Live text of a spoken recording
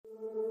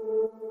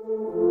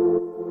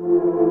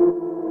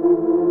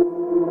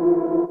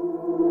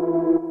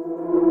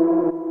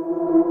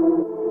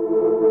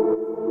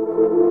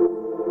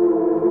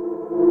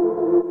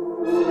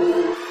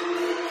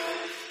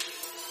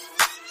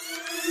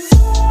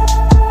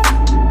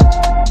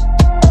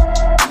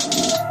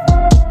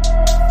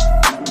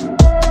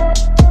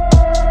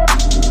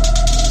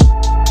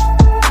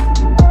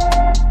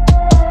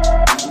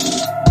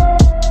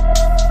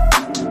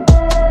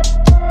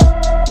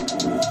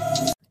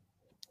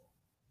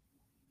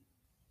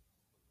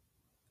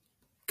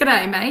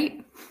G'day,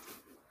 mate.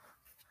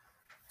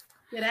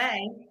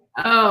 G'day.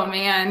 Oh,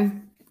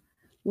 man.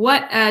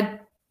 What a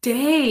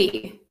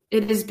day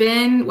it has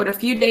been. What a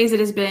few days it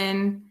has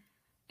been.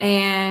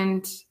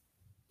 And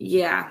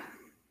yeah,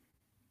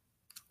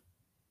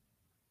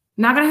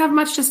 not going to have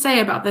much to say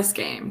about this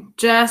game.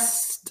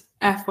 Just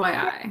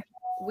FYI.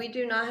 We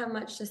do not have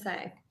much to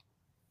say.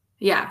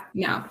 Yeah,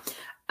 no.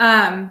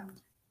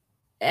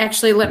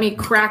 Actually, let me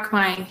crack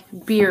my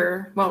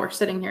beer while we're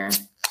sitting here.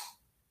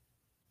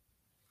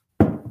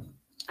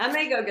 I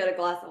may go get a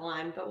glass of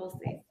wine, but we'll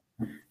see.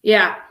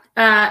 Yeah,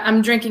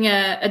 I'm drinking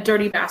a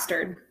Dirty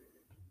Bastard.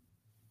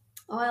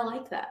 Oh, I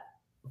like that.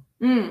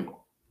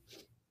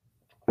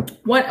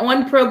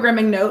 One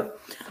programming note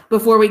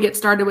before we get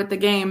started with the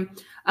game.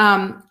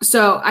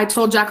 So I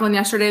told Jacqueline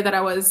yesterday that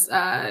I was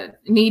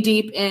knee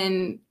deep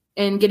in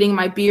getting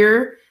my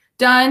beer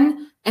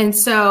done. And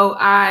so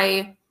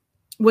I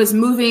was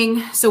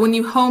moving. So when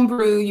you home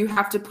brew, you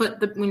have to put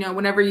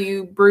whenever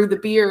you brew the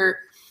beer,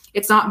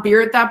 it's not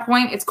beer at that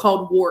point. It's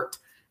called wort.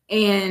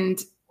 And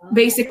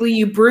basically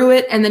you brew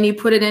it and then you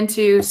put it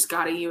into,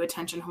 Scotty, you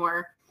attention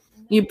whore.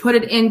 You put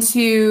it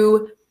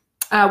into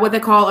what they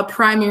call a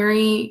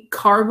primary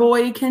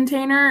carboy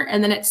container,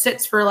 and then it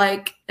sits for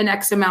like an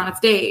X amount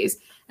of days.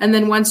 And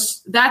then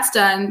once that's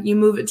done, you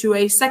move it to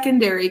a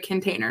secondary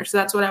container. So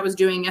that's what I was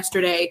doing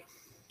yesterday.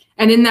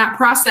 And in that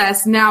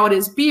process, now it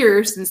is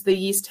beer, since the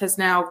yeast has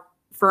now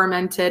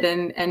fermented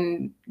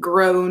and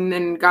grown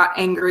and got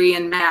angry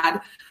and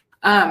mad.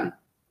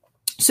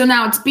 So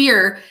now it's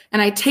beer,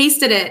 and I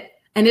tasted it,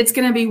 and it's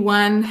going to be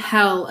one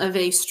hell of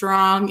a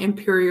strong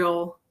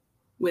imperial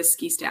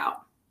whiskey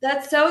stout.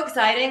 That's so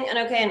exciting. And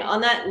okay, and on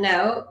that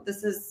note,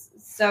 this is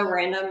so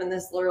random, and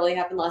this literally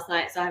happened last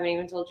night, so I haven't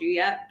even told you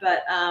yet.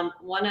 But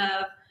one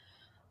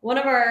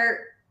of our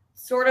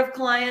sort of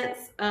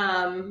clients,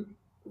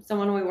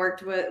 someone we've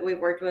worked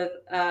with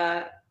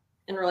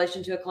in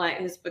relation to a client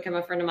who's become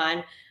a friend of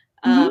mine.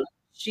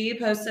 She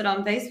posted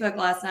on Facebook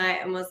last night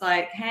and was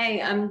like,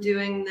 "Hey, I'm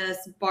doing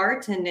this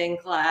bartending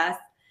class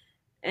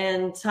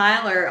in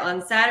Tyler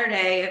on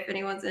Saturday. If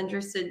anyone's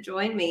interested,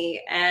 join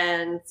me."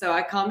 And so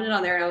I commented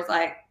on there and I was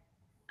like,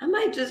 I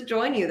might just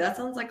join you. That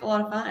sounds like a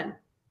lot of fun.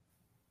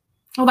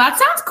 Well, that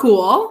sounds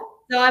cool.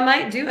 So I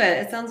might do it.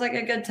 It sounds like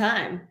a good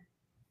time.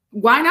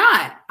 Why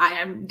not?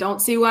 I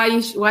don't see why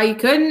you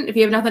couldn't if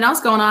you have nothing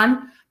else going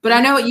on. But I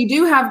know what you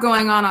do have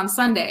going on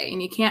Sunday,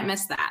 and you can't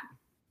miss that.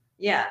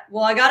 Yeah.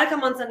 Well, I got to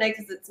come on Sunday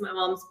because it's my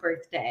mom's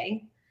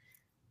birthday.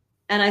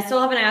 And I still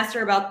haven't asked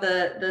her about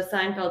the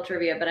Seinfeld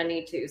trivia, but I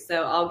need to.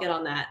 So I'll get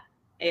on that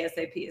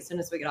ASAP as soon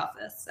as we get off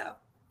this. So.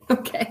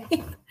 Okay.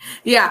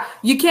 Yeah.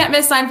 You can't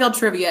miss Seinfeld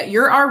trivia.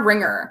 You're our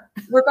ringer.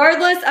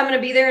 Regardless, I'm going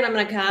to be there and I'm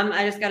going to come.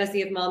 I just got to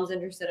see if mom's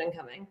interested in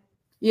coming.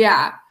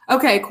 Yeah.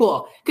 Okay,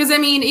 cool. Because, I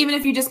mean, even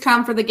if you just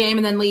come for the game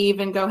and then leave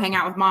and go hang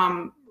out with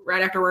mom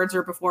right afterwards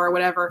or before or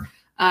whatever,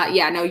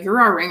 you're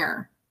our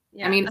ringer.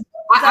 Yeah. I mean,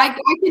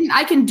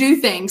 I can do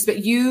things,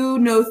 but you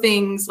know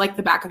things like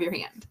the back of your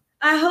hand.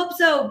 I hope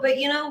so. But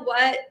you know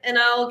what? And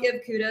I'll give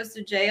kudos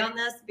to Jay on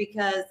this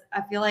because I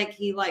feel like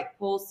he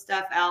pulls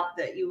stuff out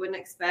that you wouldn't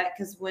expect.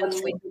 Because when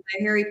we did the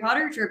Harry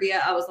Potter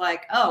trivia, I was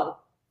like, oh,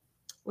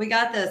 we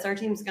got this. Our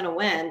team's going to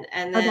win.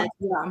 And then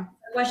the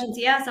questions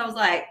he asked, I was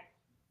like,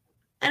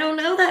 I don't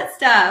know that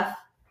stuff.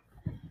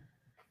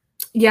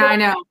 Yeah, I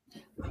know.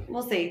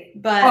 We'll see.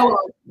 But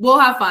we'll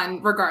have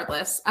fun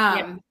regardless.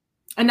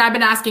 And I've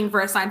been asking for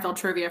a Seinfeld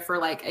trivia for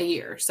like a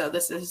year. So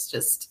this is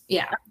just,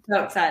 I'm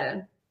so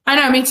excited. I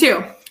know, me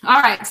too.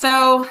 All right.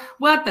 So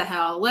what the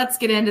hell? Let's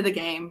get into the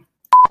game.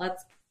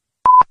 Let's.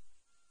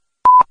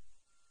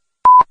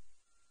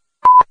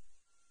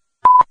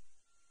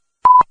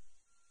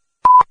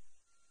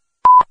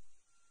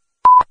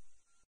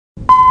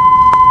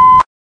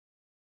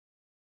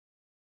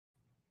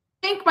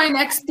 I think my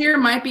next beer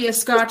might be a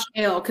Scotch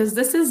ale because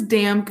this is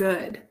damn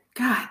good.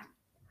 God.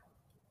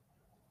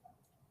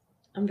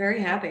 I'm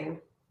very happy.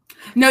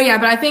 No, yeah,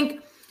 but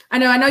I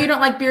know you don't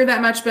like beer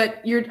that much,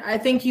 but I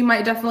think you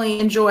might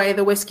definitely enjoy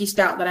the whiskey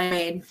stout that I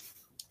made.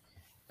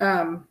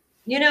 I'll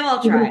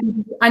try it.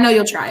 I know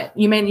you'll try it.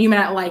 You may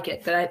not like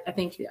it, but I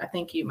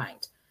think you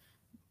might.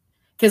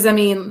 Because I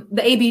mean,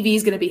 the ABV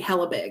is going to be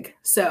hella big.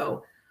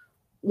 So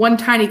one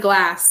tiny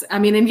glass. I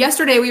mean, and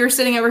yesterday we were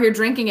sitting over here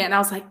drinking it, and I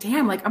was like,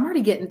 damn, I'm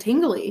already getting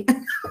tingly.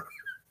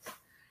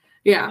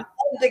 Yeah. I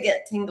love to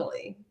get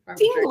tingly.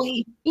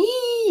 Tingly.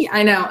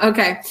 I know.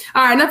 Okay.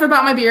 All right. Enough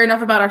about my beer.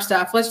 Enough about our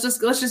stuff. Let's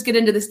just get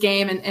into this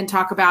game and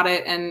talk about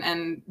it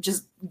and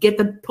just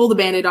pull the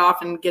Band-Aid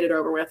off and get it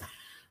over with.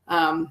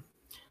 Okay.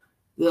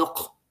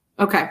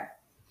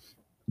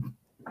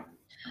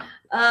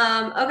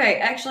 Okay.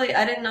 Actually,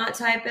 I did not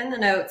type in the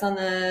notes on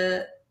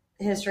the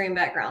history and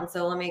background,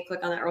 so let me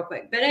click on that real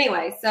quick. But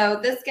anyway, so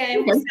this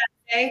game was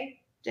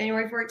Saturday,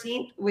 January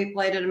 14th. We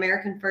played at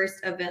American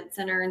First Event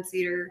Center in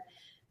Cedar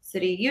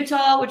City,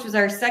 Utah, which was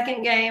our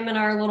second game in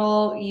our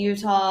little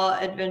Utah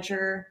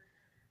adventure.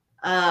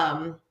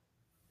 My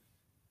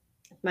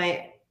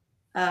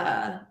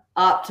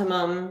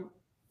Optimum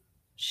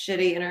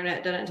shitty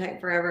internet didn't take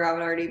forever, I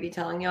would already be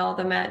telling y'all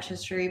the match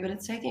history, but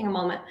it's taking a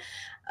moment.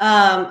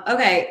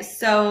 Okay,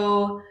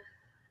 so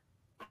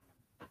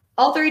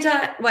all three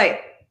times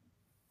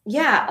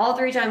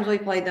we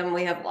played them,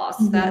 we have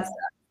lost. Mhm. That's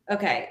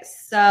okay.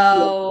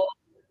 So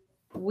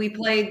we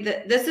played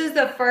this is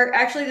the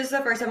first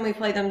time we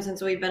played them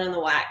since we've been in the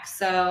WAC.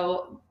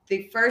 So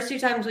the first 2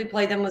 times we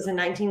played them was in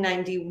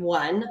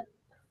 1991.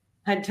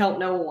 I don't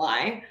know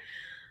why,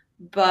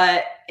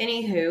 but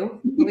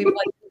anywho, we played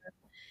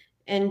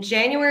in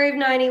January of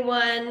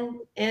 91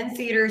 in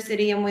Cedar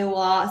City, and we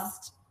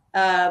lost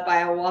by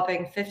a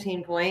whopping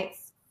 15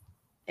 points,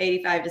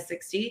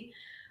 85-60.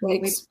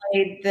 Yikes. We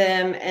played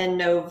them in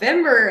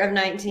November of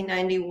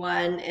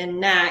 1991 in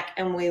NAC,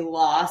 and we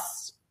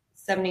lost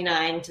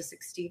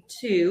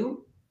 79-62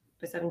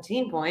 by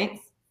 17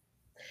 points.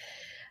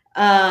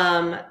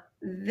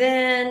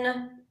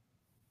 Then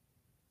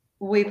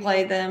we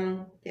played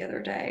them the other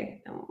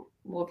day, and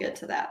we'll get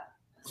to that.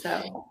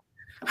 So,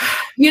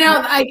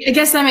 I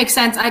guess that makes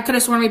sense. I could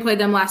have sworn we played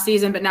them last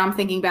season, but now I'm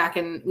thinking back,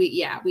 and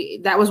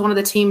that was one of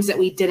the teams that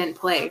we didn't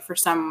play for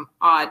some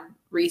odd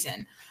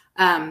reason.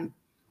 After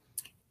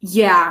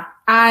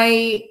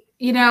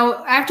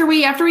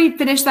we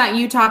finished that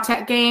Utah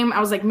Tech game, I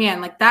was like,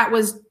 man, like that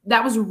was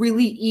a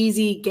really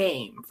easy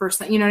game for,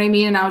 you know what I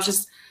mean? And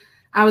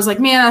I was like,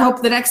 man, I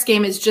hope the next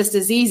game is just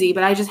as easy,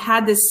 but I just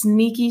had this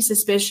sneaky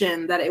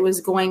suspicion that it was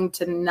going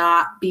to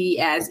not be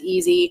as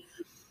easy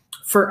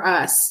for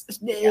us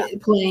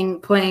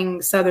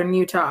playing Southern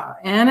Utah.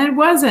 And it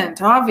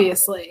wasn't,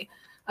 obviously.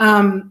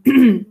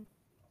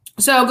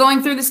 So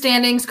going through the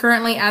standings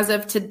currently as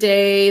of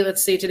today,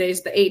 let's see,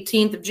 today's the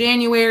 18th of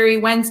January,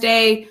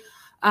 Wednesday.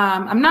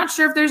 I'm not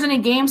sure if there's any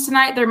games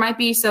tonight. There might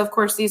be. So, of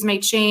course, these may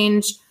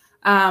change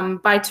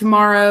by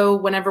tomorrow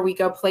whenever we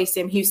go play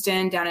Sam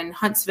Houston down in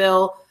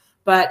Huntsville.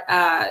 But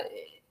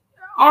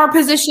our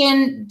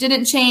position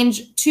didn't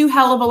change too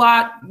hell of a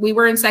lot. We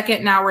were in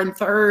second. Now we're in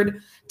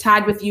third,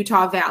 tied with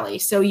Utah Valley.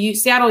 So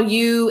Seattle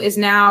U is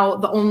now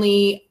the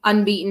only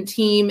unbeaten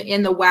team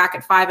in the WAC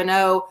at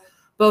 5-0.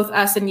 Both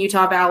us and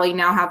Utah Valley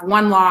now have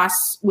 1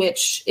 loss,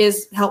 which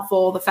is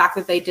helpful, the fact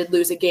that they did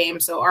lose a game.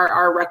 So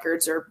our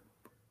records are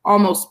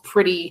almost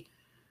pretty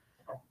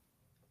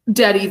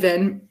dead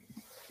even,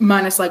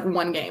 minus like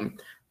 1 game.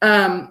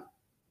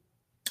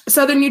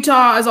 Southern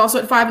Utah is also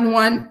at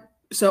 5-1.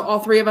 So all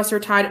 3 of us are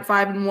tied at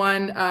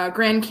 5-1.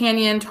 Grand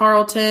Canyon,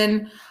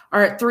 Tarleton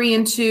are at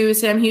 3-2.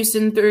 Sam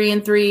Houston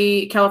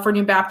 3-3.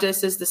 California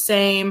Baptist is the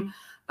same.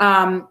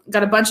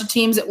 Got a bunch of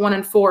teams at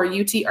 1-4.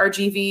 UT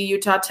RGV,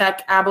 Utah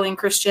Tech, Abilene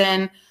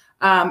Christian,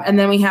 and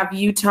then we have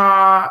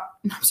Utah.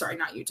 I'm sorry,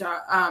 not Utah.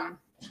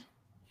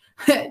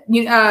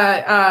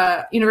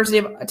 University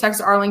of Texas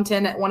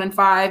Arlington at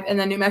 1-5, and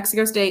then New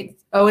Mexico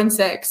State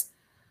 0-6.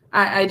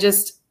 I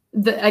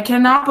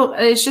cannot.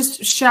 It's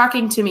just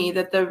shocking to me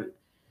that the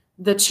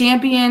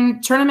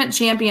tournament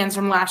champions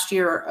from last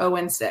year are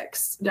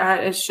 0-6.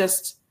 It's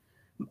just,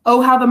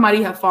 how the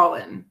mighty have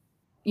fallen.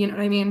 You know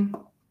what I mean?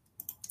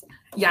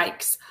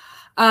 Yikes.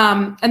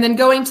 And then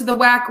going to the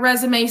WAC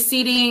resume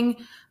seating,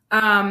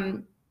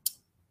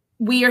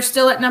 we are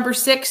still at number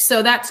 6,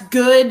 so that's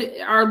good.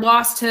 Our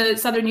loss to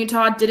Southern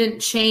Utah didn't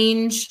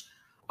change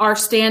our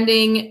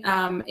standing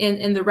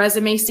in the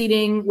resume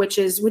seating, which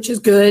is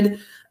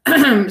good.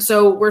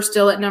 So we're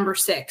still at number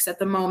 6 at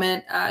the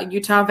moment.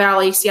 Utah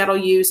Valley, Seattle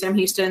U, Sam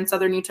Houston,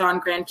 Southern Utah,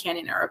 and Grand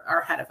Canyon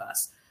are ahead of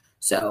us.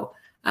 So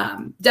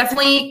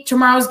definitely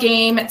tomorrow's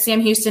game at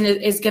Sam Houston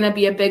is going to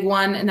be a big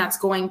one, and that's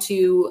going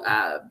to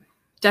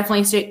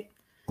definitely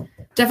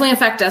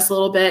affect us a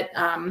little bit.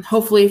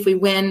 Hopefully if we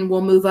win,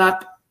 we'll move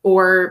up,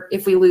 or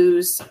if we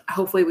lose,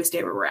 hopefully we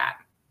stay where we're at.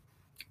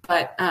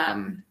 But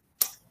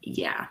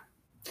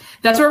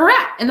that's where we're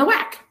at in the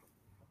WAC.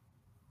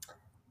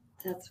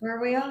 That's where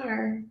we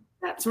are.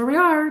 That's where we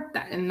are,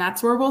 and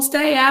that's where we'll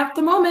stay at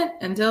the moment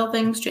until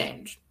things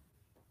change.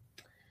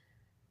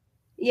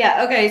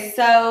 Yeah, okay,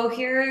 so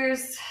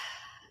here's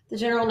the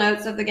general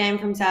notes of the game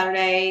from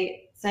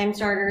Saturday. Same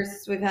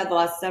starters we've had the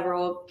last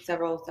several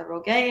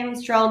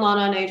games. Trell,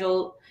 Nana,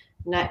 Nigel,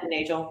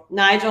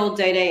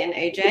 Day, and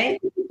AJ.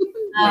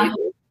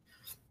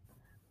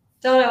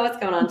 Don't know what's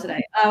going on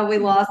today. We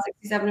lost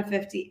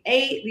 67-58.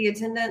 The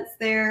attendance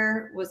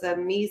there was a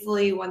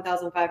measly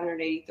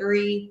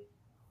 1,583.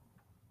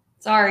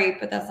 Sorry,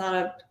 but that's not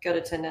a good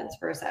attendance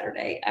for a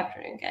Saturday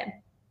afternoon game.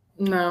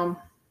 No.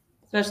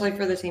 Especially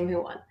for the team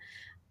who won.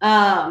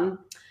 All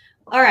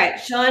right,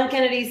 Sean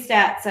Kennedy's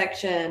stat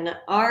section.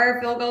 Our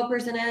field goal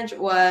percentage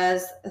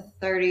was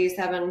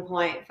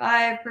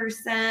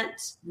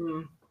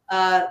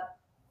 37.5%.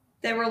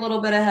 They were a little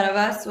bit ahead of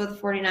us with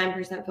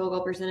 49% field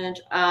goal percentage.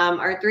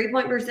 Our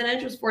 3-point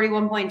percentage was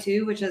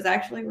 41.2, which is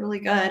actually really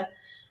good. It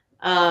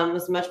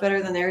was much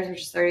better than theirs,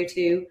 which is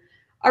 32.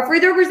 Our free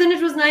throw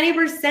percentage was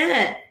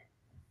 90%.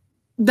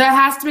 That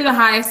has to be the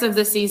highest of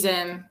the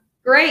season.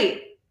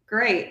 Great.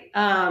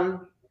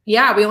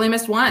 Yeah, we only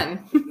missed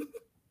 1.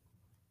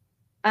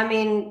 I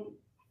mean,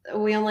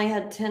 we only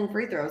had 10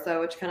 free throws,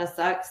 though, which kind of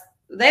sucks.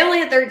 They only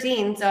had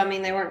 13, so, I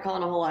mean, they weren't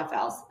calling a whole lot of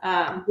fouls.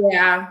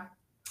 Yeah.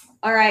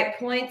 All right,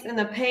 points in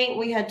the paint.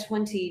 We had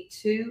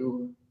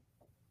 22.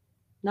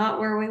 Not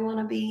where we want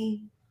to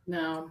be.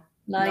 No.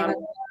 Not even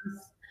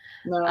close.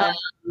 No.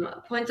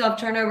 Points off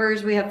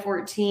turnovers, we have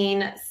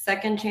 14.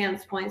 Second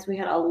chance points, we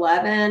had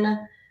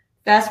 11.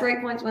 Fast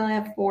break points, we only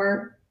have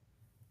 4.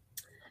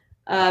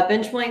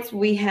 Bench points,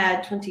 we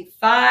had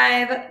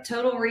 25.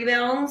 Total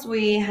rebounds,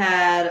 we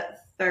had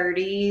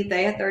 30.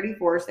 They had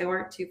 34, so they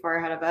weren't too far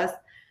ahead of us.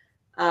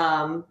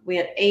 We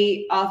had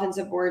 8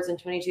 offensive boards and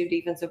 22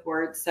 defensive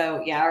boards.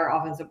 So, yeah, our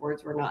offensive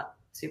boards were not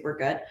super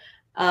good.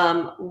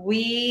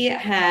 We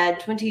had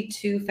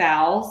 22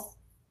 fouls.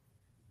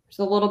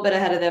 So a little bit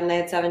ahead of them. They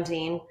had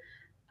 17.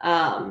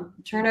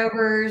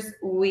 Turnovers,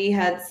 we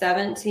had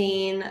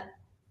 17.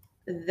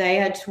 They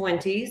had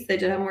 20. So they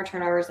did have more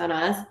turnovers than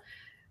us.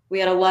 We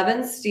had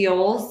 11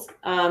 steals.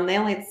 They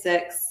only had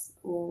 6.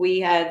 We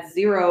had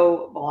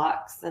 0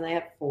 blocks, and they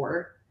had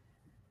 4.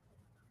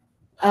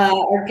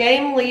 Our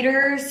game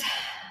leaders,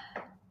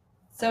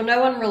 so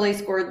no one really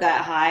scored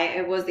that high.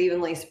 It was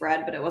evenly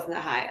spread, but it wasn't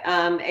that high.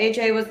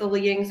 AJ was the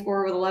leading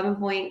scorer with 11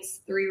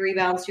 points, 3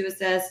 rebounds, 2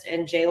 assists,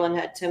 and Jalen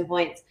had 10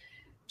 points,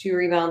 2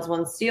 rebounds,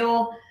 1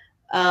 steal.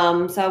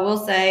 So I will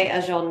say,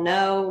 as y'all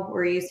know,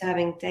 we're used to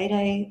having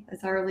Day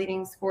as our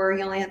leading scorer.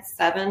 He only had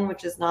 7,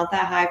 which is not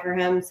that high for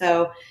him.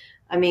 So,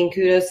 I mean,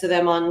 kudos to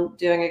them on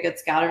doing a good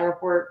scouting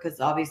report because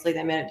obviously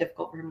they made it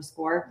difficult for him to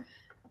score.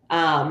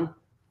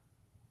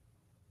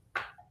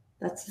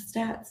 That's the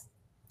stats.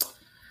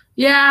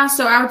 Yeah,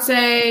 so I would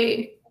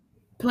say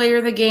player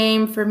of the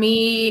game for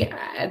me,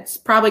 it's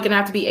probably going to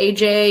have to be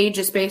AJ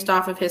just based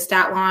off of his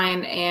stat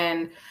line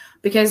and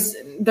because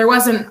there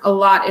wasn't a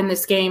lot in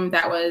this game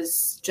that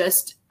was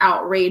just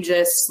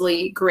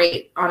outrageously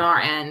great on our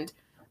end,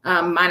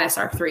 minus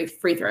our 3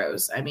 free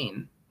throws. I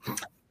mean.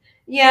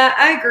 Yeah,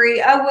 I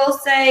agree. I will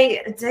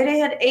say Day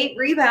had 8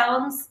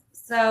 rebounds,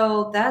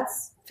 so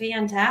that's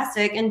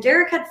fantastic. And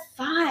Derek had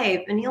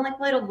 5, and he only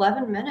played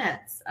 11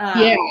 minutes.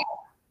 Yeah.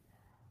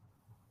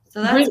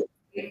 So that's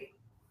great.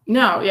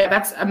 No, yeah,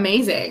 that's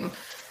amazing.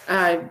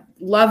 I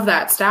love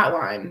that stat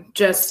line.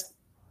 Just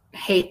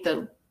hate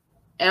the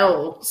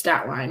L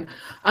stat line.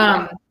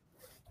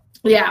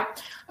 Yeah.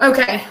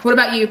 Okay. What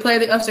about you?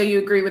 So you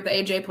agree with the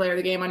AJ player of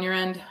the game on your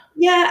end?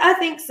 Yeah, I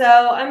think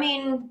so. I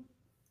mean,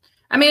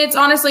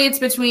 it's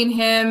between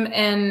him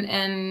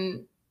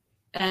and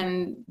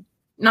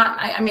not.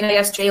 I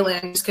guess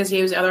Jalen just because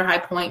he was the other high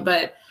point.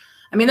 But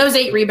I mean, those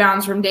 8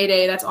 rebounds from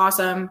Day, that's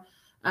awesome.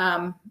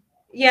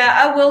 Yeah,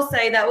 I will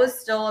say that was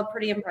still a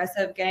pretty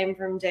impressive game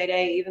from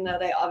Day, even though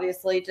they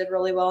obviously did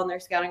really well in their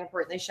scouting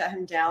report and they shut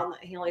him down.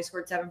 He only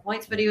scored 7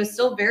 points, but he was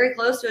still very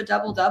close to a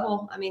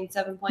double-double. I mean,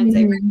 7 points.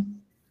 Mm-hmm.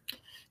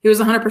 He was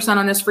 100%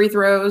 on his free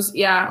throws.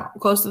 Yeah,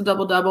 close to the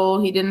double-double.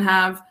 He didn't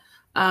have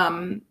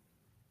any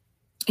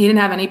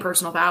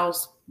personal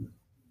fouls.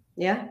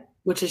 Yeah.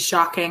 Which is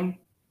shocking.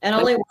 And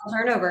only 1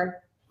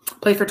 turnover.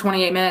 Played for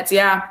 28 minutes.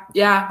 Yeah,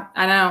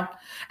 I know.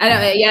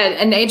 Yeah,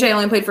 and AJ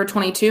only played for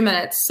 22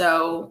 minutes,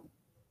 so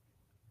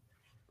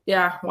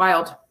yeah,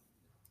 wild.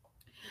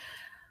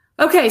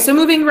 Okay, so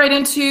moving right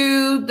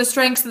into the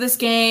strengths of this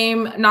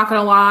game, not going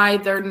to lie,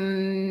 they're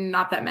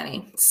not that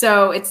many.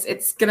 So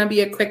it's going to be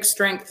a quick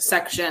strength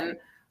section.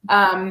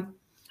 I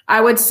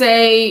would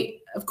say,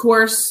 of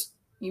course,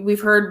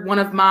 we've heard one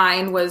of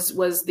mine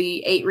was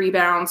the 8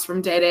 rebounds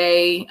from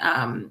Day,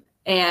 and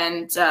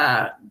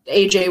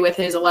AJ with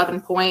his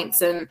 11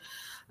 points and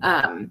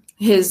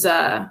his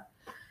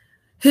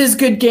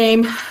good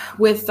game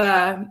with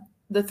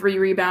the 3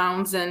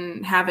 rebounds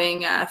and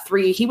having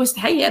 3. He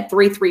had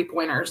 3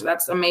 3-pointers.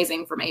 That's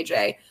amazing from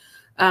AJ.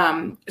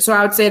 So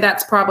I would say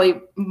that's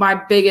probably my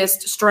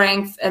biggest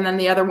strength. And then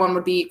the other one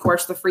would be, of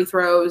course, the free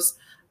throws.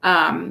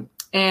 And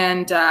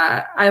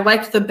I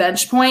liked the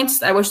bench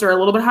points. I wish they were a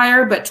little bit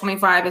higher, but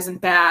 25 isn't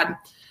bad.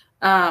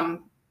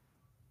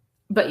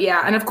 But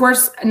yeah, and of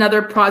course,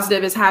 another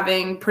positive is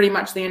having pretty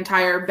much the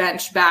entire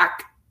bench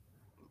back.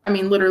 I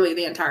mean, literally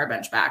the entire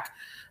bench back.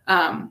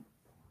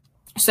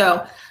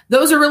 So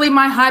those are really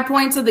my high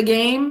points of the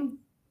game.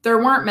 There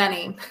weren't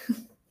many.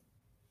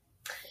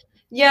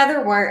 Yeah,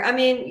 there weren't. I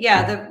mean,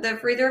 yeah, the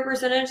free throw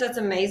percentage, that's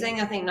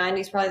amazing. I think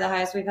 90 is probably the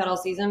highest we've had all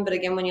season. But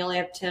again, when you only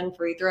have 10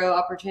 free throw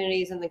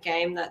opportunities in the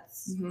game,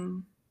 that's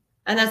and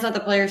that's not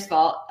the player's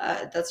fault.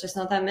 That's just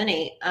not that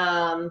many.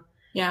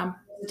 Yeah.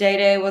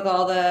 Day with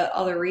all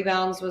the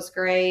rebounds was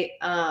great.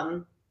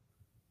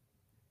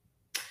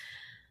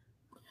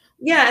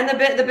 Yeah, and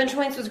the bench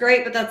points was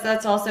great, but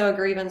that's also a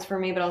grievance for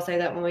me. But I'll say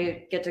that when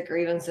we get to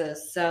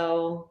grievances.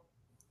 So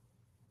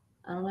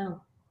I don't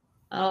know.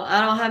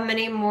 I don't have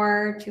many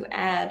more to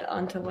add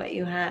onto what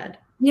you had.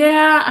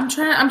 Yeah,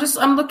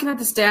 I'm looking at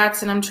the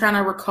stats and I'm trying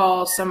to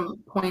recall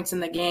some points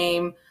in the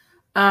game.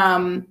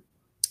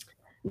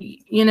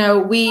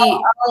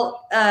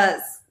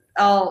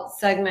 I'll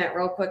segment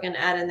real quick and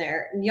add in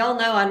there. Y'all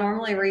know I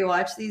normally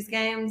rewatch these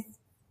games.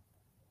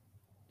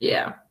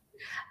 Yeah.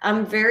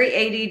 I'm very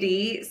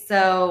ADD,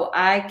 so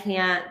I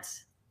can't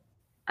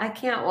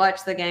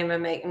watch the game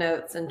and make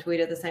notes and tweet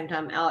at the same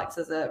time. Alex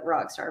is a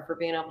rock star for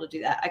being able to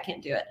do that. I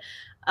can't do it.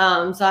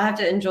 So I have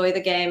to enjoy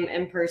the game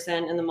in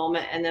person in the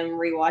moment and then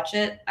rewatch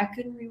it. I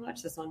couldn't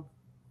rewatch this one.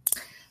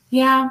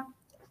 Yeah.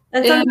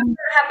 And sometimes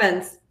that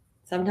happens.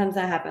 Sometimes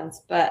that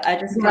happens, but I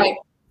just right.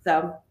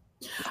 So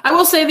I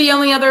will say the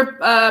only other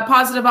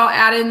positive I'll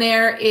add in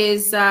there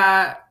is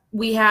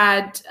we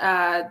had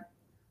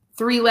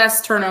 3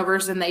 less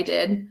turnovers than they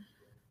did.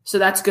 So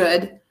that's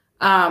good.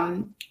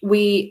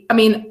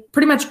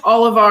 Pretty much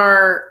all of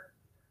our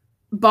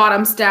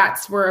bottom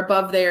stats were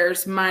above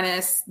theirs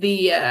minus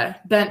the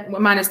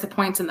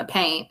points in the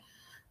paint.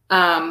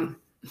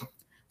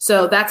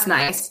 So that's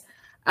nice.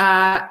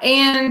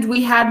 And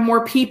we had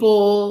more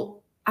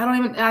people.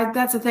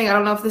 That's the thing. I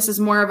don't know if this is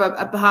more of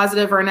a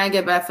positive or a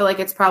negative, but I feel like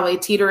it's probably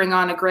teetering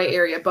on a gray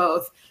area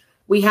both.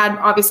 We had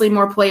obviously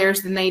more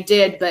players than they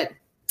did, but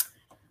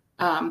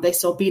they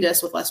still beat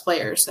us with less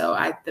players.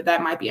 So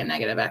that might be a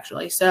negative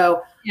actually.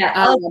 So yeah,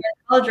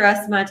 I'll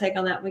address my take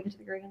on that when we get to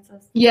the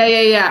grievances.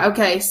 Yeah.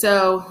 Okay.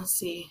 So let's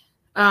see.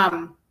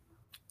 Oh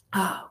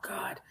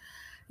God.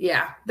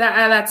 Yeah,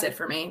 that's it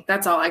for me.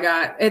 That's all I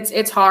got.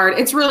 It's hard.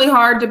 It's really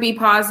hard to be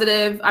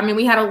positive. I mean,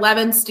 we had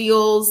 11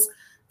 steals.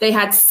 They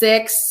had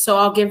 6, so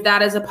I'll give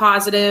that as a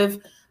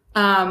positive.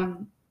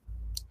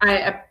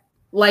 I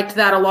liked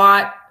that a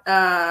lot.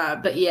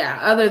 But yeah,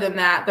 other than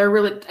that,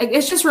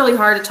 it's just really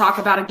hard to talk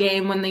about a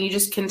game when you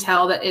just can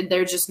tell that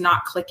they're just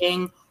not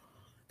clicking.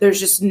 There's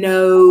just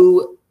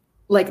no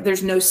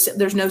there's no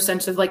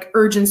sense of like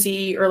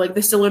urgency or like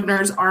the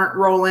cylinders aren't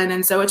rolling.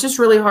 And so it's just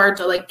really hard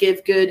to like give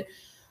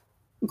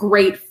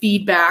great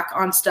feedback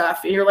on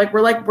stuff. And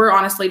we're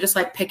honestly just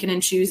like picking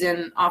and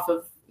choosing off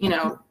of,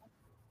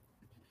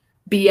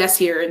 BS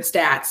here in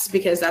stats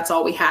because that's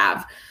all we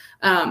have.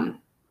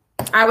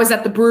 I was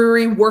at the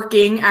brewery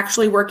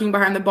actually working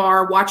behind the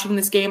bar, watching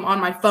this game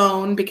on my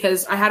phone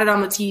because I had it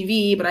on the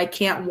TV, but I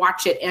can't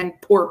watch it and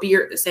pour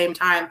beer at the same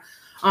time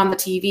on the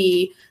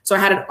TV. So I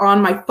had it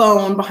on my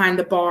phone behind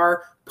the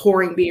bar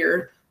pouring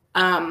beer.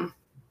 So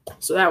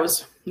that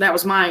was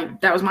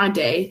my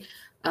day.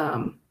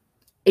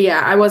 Yeah,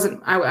 I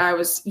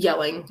was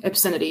yelling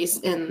obscenities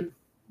in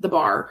the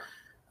bar.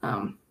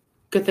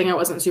 Good thing I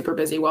wasn't super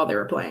busy while they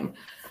were playing.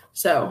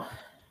 So,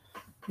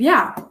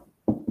 yeah.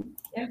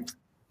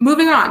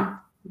 Moving on.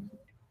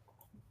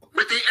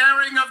 With the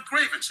airing of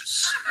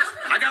grievances.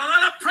 I got a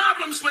lot of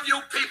problems with you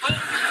people.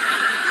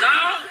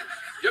 Now,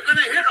 you're going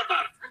to hear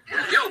about it.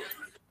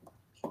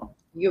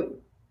 You.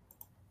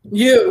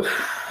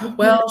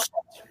 Well,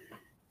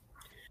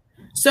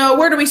 so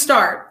where do we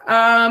start?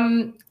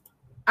 I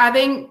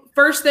think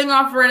first thing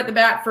off right at the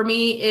bat for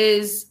me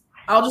is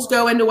I'll just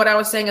go into what I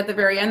was saying at the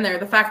very end there.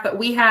 The fact that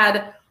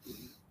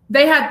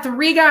they had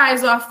 3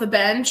 guys off the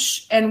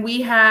bench and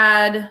we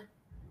had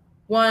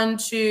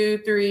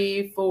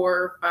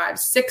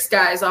 6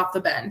 guys off the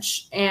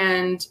bench,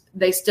 and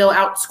they still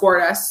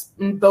outscored us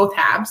in both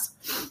halves.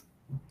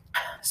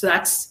 So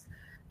that's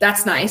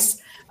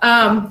nice.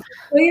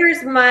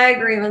 Here's my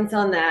grievance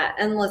on that.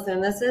 And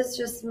listen, this is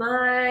just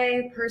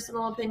my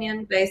personal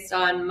opinion based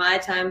on my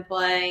time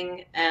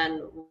playing and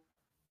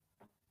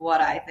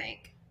what I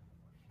think.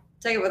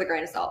 Take it with a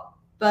grain of salt.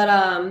 But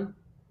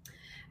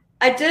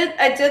I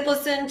did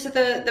listen to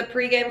the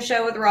pregame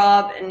show with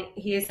Rob, and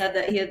he said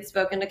that he had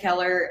spoken to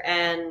Keller,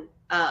 and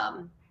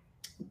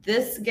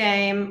this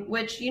game,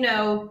 which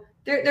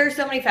there are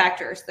so many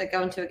factors that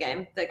go into a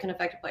game that can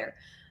affect a player,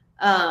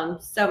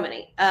 so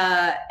many,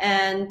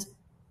 and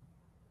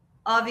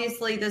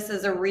obviously this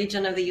is a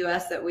region of the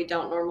U.S. that we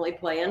don't normally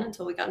play in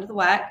until we got into the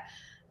WAC,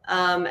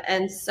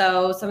 and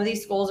so some of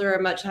these schools are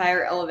a much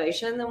higher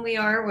elevation than we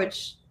are,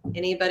 which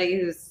anybody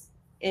who's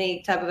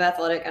any type of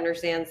athletic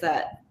understands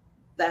that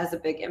has a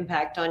big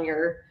impact on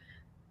your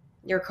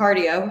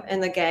cardio in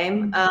the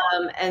game.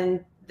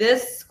 And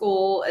this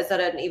school is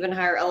at an even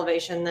higher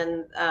elevation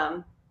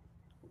than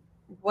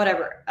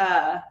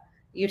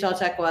Utah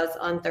Tech was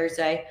on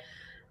Thursday.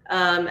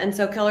 And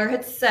so Keller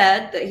had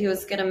said that he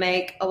was going to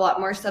make a lot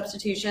more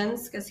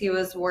substitutions because he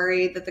was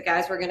worried that the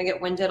guys were going to get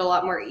winded a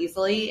lot more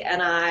easily.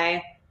 And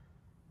I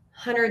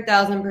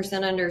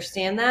 100,000%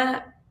 understand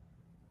that.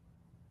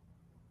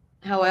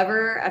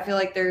 However, I feel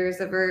like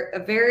there's a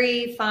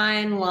very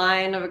fine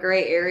line of a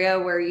gray area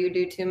where you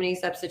do too many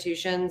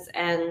substitutions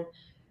and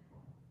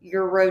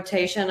your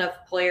rotation of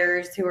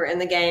players who are in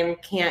the game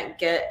can't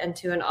get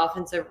into an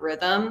offensive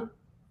rhythm.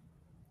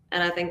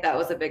 And I think that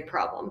was a big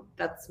problem.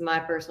 That's my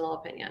personal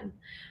opinion.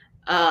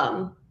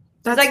 I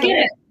get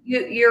it.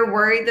 You're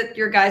worried that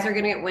your guys are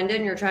going to get winded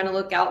and you're trying to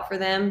look out for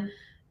them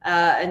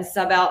and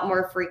sub out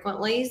more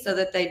frequently so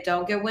that they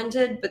don't get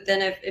winded. But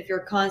then if you're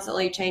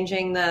constantly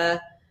changing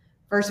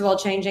first of all,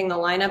 changing the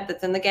lineup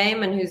that's in the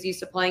game and who's used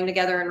to playing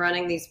together and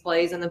running these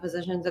plays in the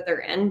positions that they're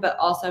in, but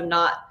also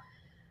not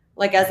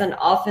like as an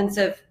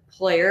offensive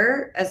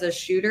player, as a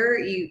shooter,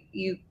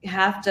 you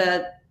have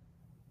to,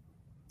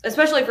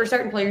 especially for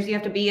certain players, you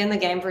have to be in the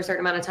game for a certain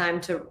amount of time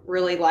to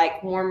really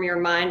like warm your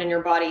mind and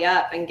your body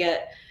up and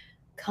get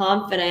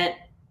confident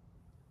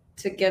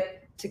to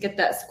get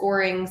that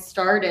scoring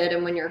started.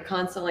 And when you're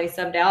constantly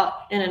subbed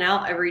out in and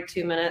out every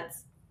 2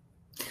 minutes.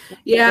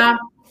 Yeah.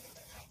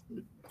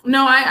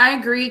 No, I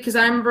agree, because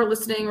I remember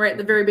listening right at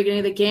the very beginning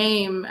of the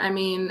game. I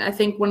mean, I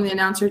think one of the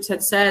announcers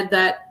had said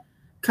that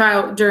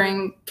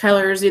during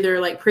Kyler's either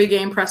like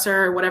pregame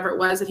presser or whatever it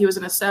was, that he was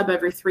going to sub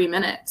every 3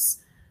 minutes.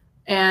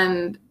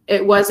 And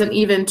it wasn't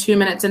even 2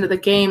 minutes into the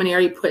game and he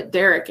already put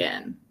Derek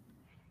in.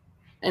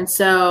 And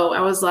so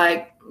I was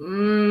like,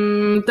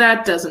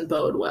 that doesn't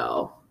bode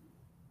well.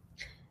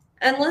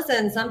 And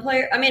listen, some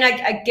player, I mean,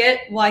 I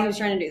get why he was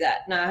trying to do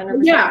that. Not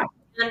 100%. Yeah.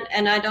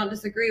 And I don't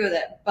disagree with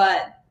it.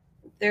 But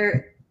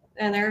there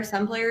are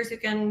some players who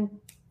can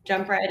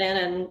jump right in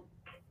and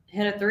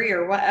hit a three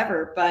or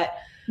whatever. But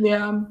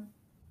yeah,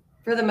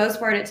 for the most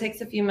part, it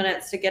takes a few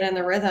minutes to get in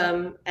the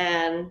rhythm,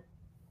 and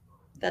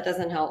that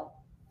doesn't help.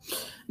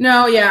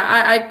 No, yeah,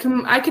 I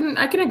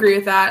can agree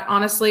with that,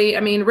 honestly. I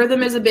mean,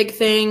 rhythm is a big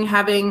thing.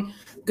 Having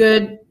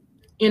good,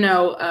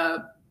 just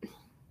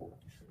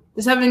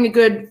having a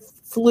good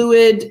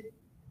fluid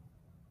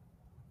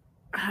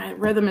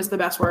rhythm is the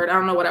best word. I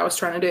don't know what I was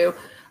trying to do.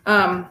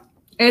 And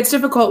it's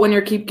difficult when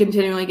you keep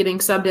continually getting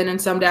subbed in and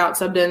subbed out,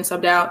 subbed in,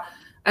 subbed out.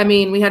 I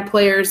mean, we had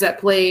players that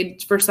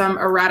played for some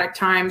erratic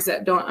times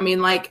that don't, I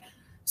mean, like,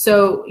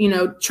 so,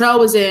 Trell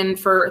was in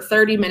for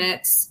 30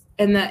 minutes.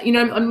 And that,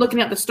 I'm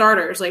looking at the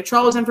starters. Like,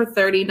 Trell was in for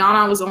 30.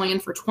 Nana was only in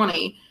for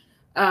 20.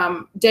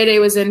 Day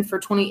was in for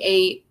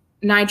 28.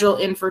 Nigel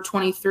in for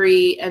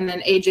 23. And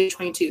then AJ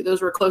 22.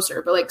 Those were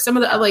closer. But, like, some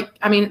of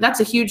the, that's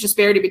a huge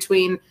disparity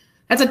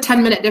that's a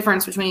 10-minute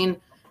difference between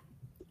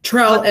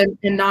Trell and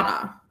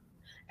Nana.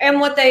 And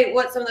what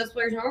some of those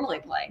players normally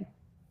play.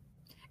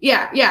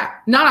 Yeah.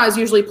 Nana is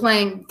usually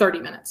playing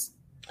 30 minutes.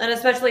 And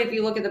especially if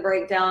you look at the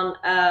breakdown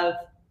of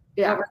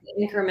what were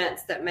the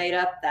increments that made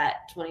up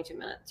that 22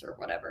 minutes or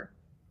whatever.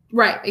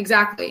 Right,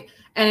 exactly.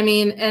 And I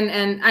mean,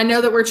 and I know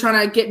that we're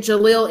trying to get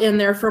Jaleel in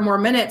there for more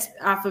minutes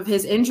off of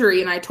his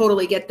injury, and I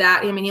totally get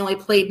that. I mean, he only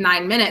played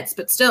 9 minutes,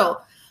 but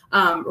still,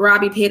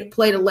 Robbie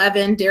played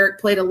 11, Derek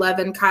played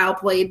 11, Kyle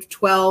played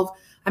 12.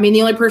 I mean,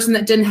 the only person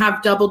that didn't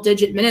have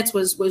double-digit minutes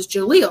was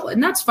Jaleel,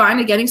 and that's fine.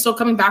 Again, he's still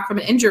coming back from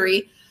an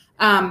injury.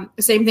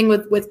 Same thing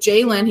with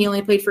Jalen. He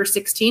only played for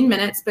 16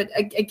 minutes, but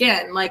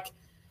again, like,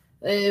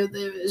 it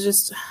was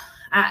just,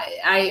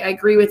 I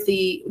agree with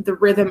the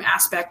rhythm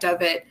aspect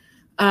of it.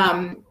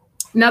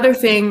 Another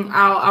thing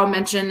I'll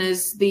mention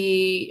is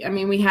we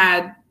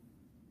had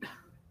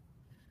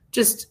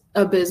just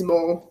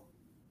abysmal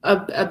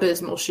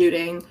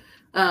shooting.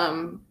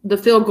 The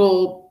field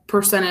goal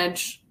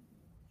percentage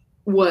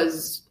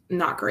was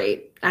not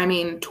great. I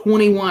mean,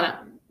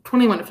 21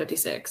 to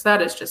 56.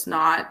 That is just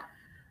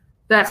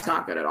that's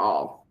not good at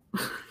all.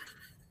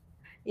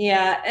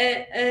 Yeah,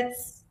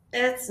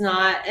 it's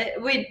not.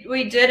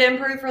 We did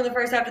improve from the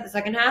first half to the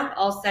second half.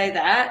 I'll say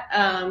that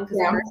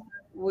because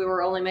we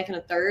were only making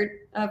a third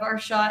of our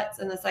shots.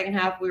 In the second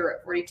half, we were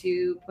at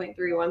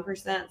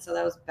 42.31%, so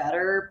that was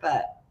better.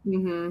 But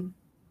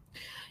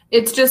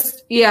it's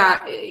just,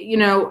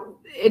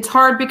 it's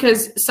hard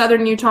because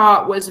Southern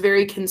Utah was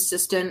very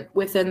consistent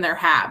within their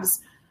halves.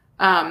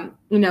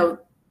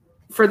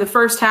 For the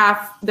first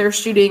half, their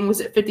shooting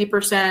was at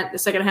 50%. The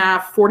second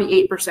half,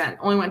 48%.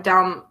 Only went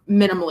down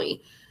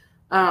minimally.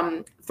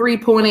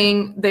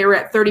 Three-pointing, they were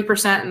at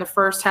 30% in the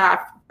first half,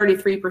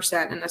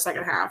 33% in the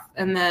second half.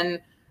 And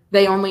then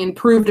they only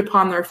improved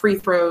upon their free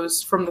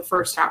throws from the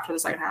first half to the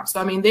second half.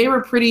 So, I mean, they were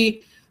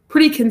pretty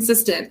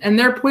consistent. And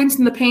their points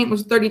in the paint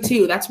was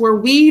 32. That's where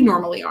we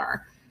normally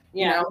are.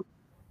 Yeah.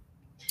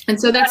 And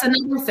so that's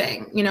another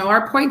thing.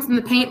 Our points in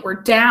the paint were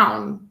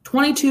down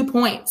 22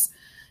 points.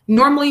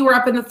 Normally we're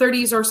up in the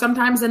 30s or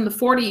sometimes in the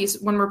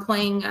 40s when we're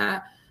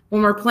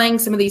playing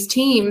some of these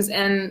teams,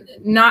 and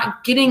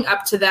not getting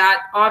up to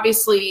that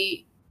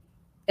obviously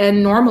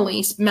and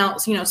normally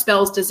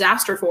spells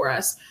disaster for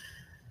us.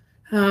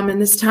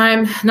 And this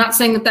time, not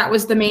saying that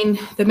was the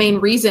main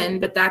reason,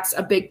 but that's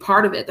a big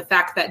part of it. The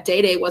fact that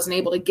Day wasn't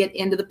able to get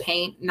into the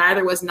paint,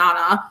 neither was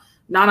Nana.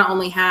 Nana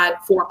only had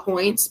 4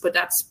 points, but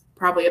that's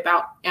probably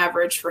about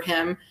average for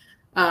him.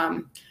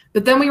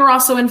 But then we were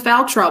also in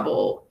foul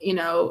trouble.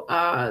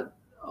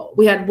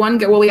 We had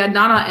we had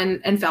Nana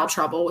in foul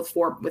trouble with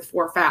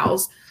four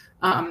fouls.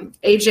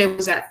 AJ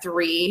was at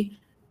 3.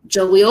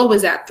 Jaleel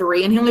was at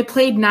 3, and he only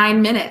played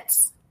 9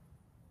 minutes.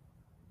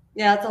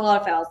 Yeah, that's a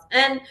lot of fouls.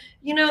 And,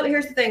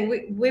 here's the thing.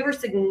 We were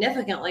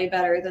significantly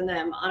better than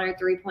them on our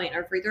 3-point and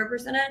our free throw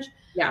percentage.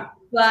 Yeah.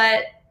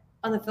 But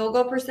on the field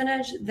goal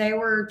percentage, they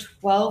were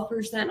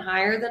 12%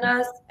 higher than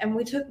us, and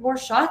we took more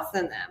shots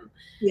than them.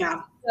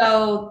 Yeah.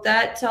 So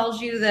that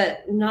tells you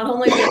that not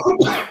only did we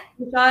take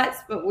shots,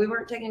 but we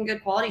weren't taking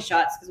good quality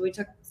shots because we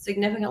took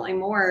significantly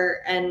more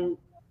and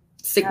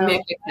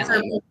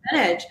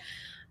percentage.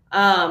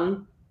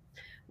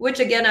 Which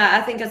again,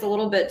 I think has a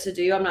little bit to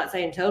do. I'm not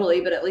saying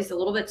totally, but at least a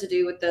little bit to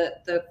do with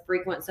the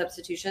frequent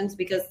substitutions,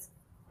 because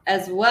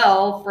as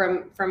well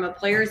from a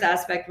player's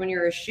aspect, when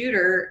you're a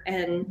shooter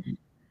and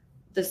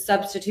the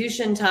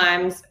substitution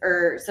times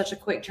are such a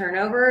quick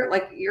turnover,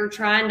 like you're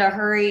trying to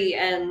hurry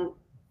and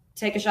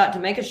take a shot to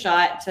make a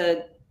shot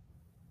to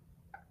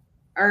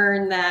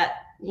earn that,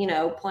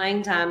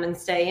 playing time and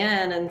stay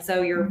in. And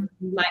so you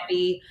might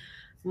be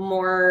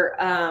more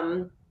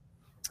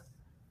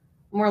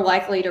more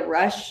likely to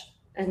rush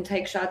and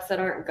take shots that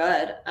aren't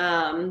good.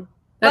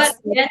 But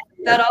yeah,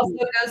 that also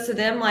goes to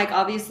them. Like,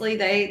 obviously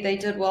they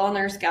did well on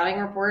their scouting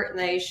report and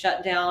they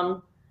shut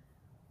down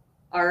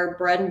our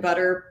bread and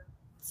butter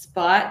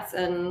spots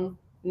and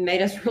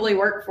made us really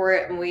work for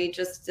it. And we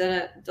just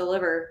didn't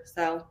deliver.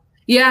 So,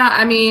 yeah,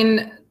 I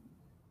mean,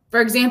 for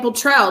example,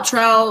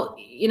 Trell,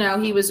 you know,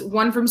 he was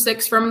 1 from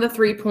 6 from the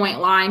 3-point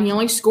line. He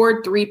only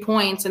scored 3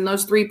 points, and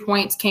those 3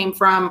 points came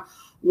from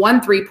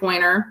 1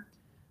 3-pointer.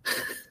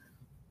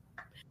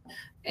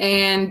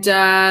 And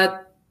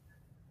that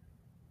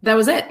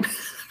was it.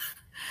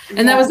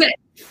 And that was it.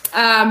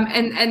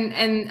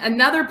 And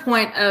another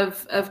point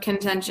of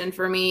contention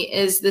for me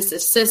is this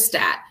assist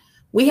stat.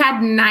 We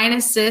had 9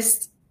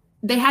 assists.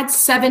 They had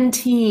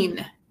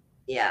 17.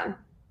 Yeah.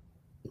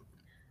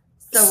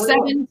 So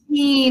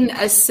 17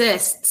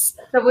 assists.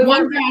 So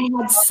one guy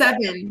had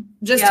 7,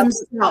 just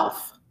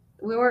himself.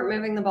 We weren't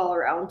moving the ball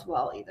around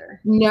well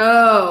either.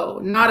 No,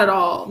 not at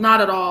all.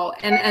 Not at all.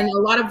 And a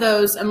lot of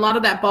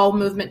that ball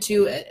movement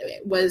too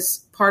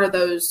was part of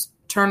those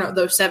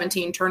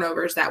 17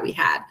 turnovers that we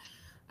had.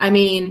 I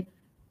mean,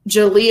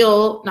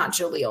 Jalen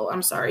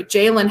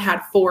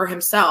had 4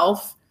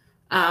 himself,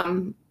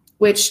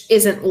 which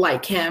isn't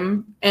like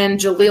him. And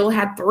Jaleel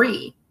had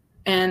 3.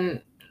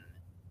 And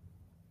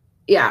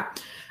yeah,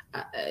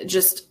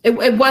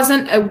 it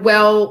wasn't a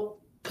well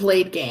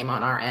played game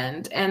on our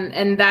end.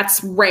 And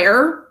that's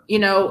rare. You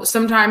know,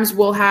 sometimes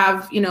we'll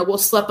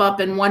slip up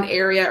in one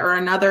area or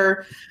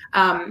another.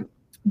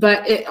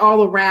 But it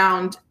all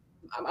around,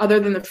 other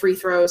than the free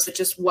throws, it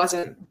just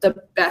wasn't the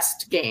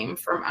best game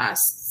from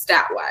us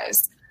stat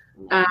wise.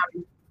 I'm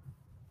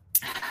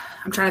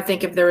trying to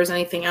think if there was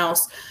anything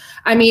else.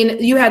 I mean,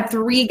 you had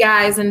 3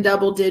 guys in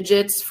double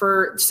digits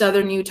for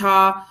Southern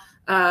Utah,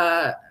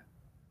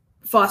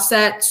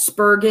 Fawcett,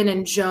 Spurgeon,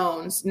 and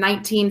Jones,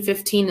 19,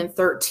 15, and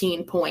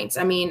 13 points.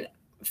 I mean,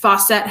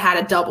 Fawcett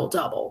had a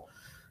double-double.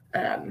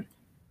 They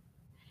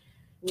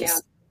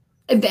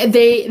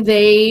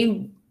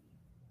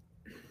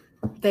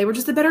were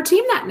just a better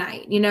team that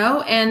night, you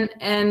know,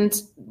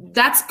 and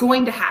that's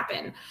going to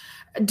happen.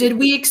 Did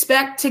we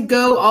expect to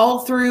go all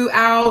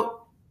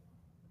throughout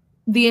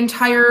the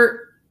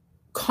entire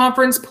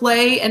conference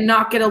play and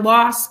not get a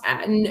loss?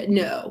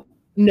 No.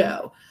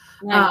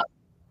 Right.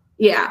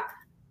 Yeah.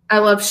 I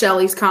love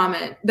Shelly's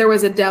comment. There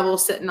was a devil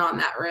sitting on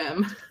that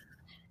rim.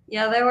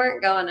 Yeah, they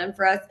weren't going in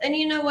for us. And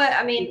you know what?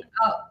 I mean,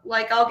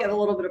 I'll give a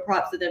little bit of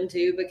props to them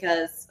too,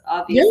 because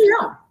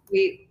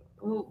obviously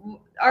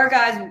our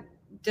guys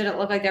didn't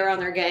look like they were on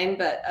their game,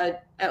 but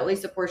at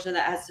least a portion of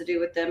that has to do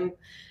with them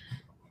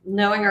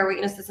knowing our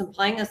weaknesses and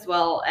playing us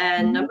well.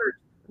 And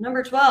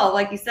number 12,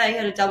 like you said, he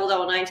had a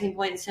double-double, 19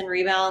 points, 10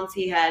 rebounds.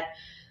 He had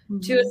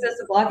 2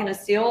 assists, a block, and a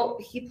steal.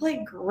 He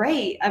played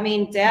great. I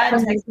mean,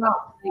 Dad,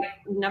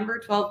 number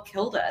 12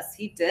 killed us.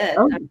 He did.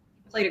 Oh. I mean,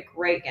 he played a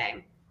great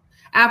game.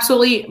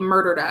 Absolutely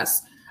murdered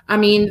us. I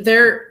mean,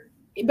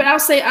 but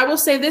I will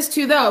say this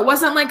too, though. It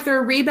wasn't like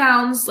their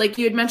rebounds, like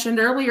you had mentioned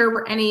earlier,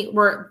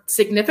 were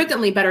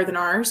significantly better than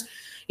ours.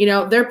 You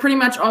know, they're pretty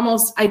much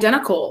almost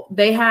identical.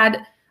 We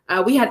had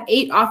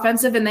 8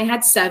 offensive and they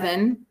had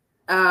 7.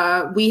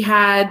 We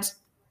had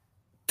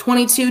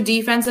 22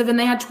 defensive and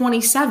they had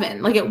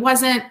 27. Like it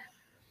was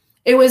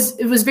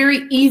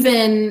very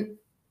even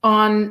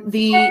on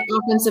the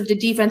offensive to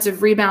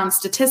defensive rebound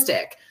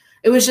statistic.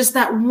 It was just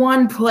that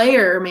one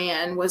player,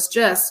 man, was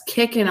just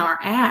kicking our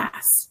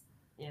ass.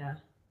 Yeah.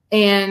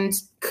 And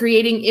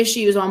creating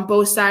issues on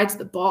both sides of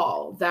the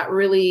ball that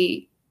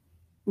really,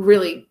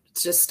 really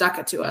just stuck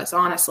it to us,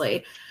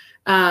 honestly.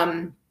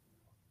 And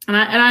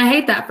I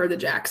hate that for the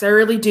Jacks. I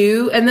really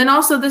do. And then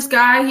also this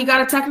guy, he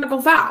got a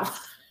technical foul.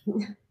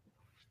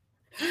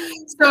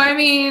 So, I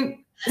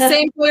mean,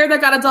 same player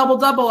that got a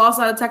double-double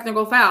also had a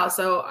technical foul.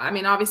 So, I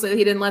mean, obviously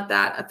he didn't let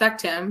that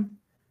affect him.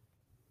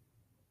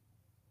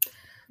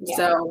 Yeah.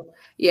 So,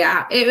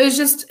 yeah, it was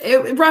just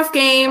rough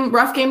game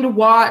to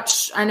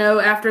watch. I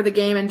know after the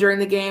game and during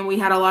the game, we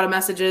had a lot of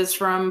messages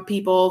from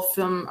people,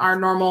 from our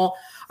normal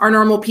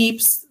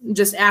peeps,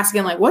 just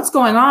asking like, what's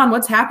going on?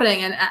 What's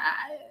happening? And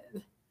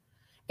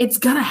it's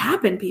going to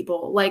happen,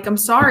 people. Like, I'm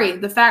sorry.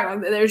 The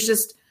fact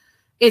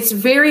it's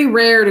very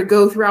rare to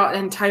go throughout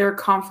an entire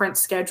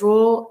conference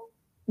schedule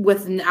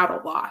without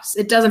a loss.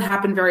 It doesn't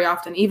happen very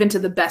often, even to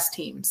the best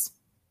teams.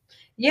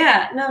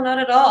 Yeah, no, not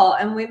at all.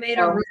 And we made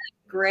a really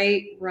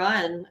great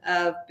run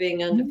of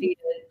being undefeated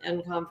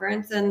in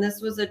conference. And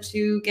this was a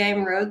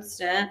 2-game road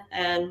stint.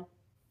 And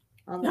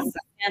on the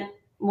second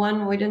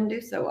one, we didn't do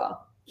so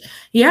well.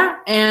 Yeah.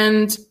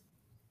 And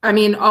I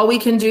mean, all we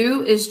can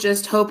do is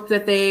just hope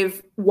that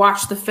they've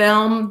watched the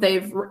film.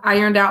 They've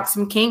ironed out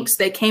some kinks.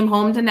 They came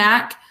home to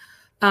NAC,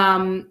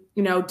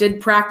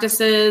 did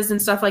practices and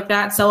stuff like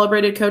that,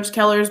 celebrated Coach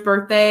Keller's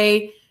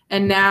birthday.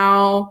 And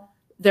now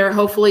they're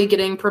hopefully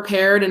getting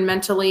prepared and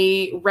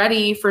mentally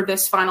ready for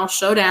this final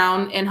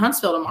showdown in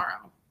Huntsville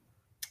tomorrow.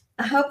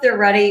 I hope they're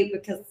ready,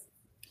 because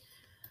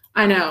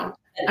I know.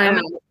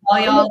 All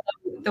y'all,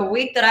 the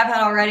week that I've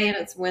had already, and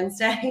it's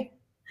Wednesday.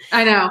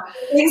 I know.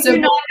 Things do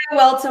not go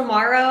well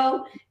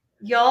tomorrow.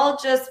 y'all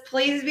just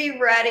please be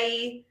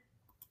ready.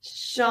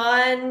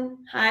 Sean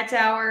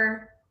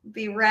Hightower,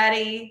 be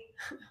ready.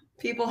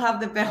 People have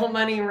the bail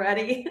money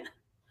ready.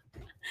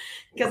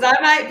 Because I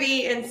might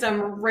be in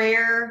some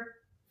rare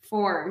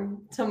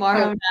form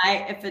tomorrow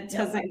night if it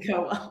doesn't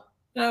go well.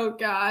 Oh,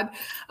 God.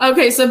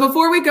 Okay, so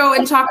before we go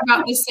and talk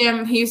about the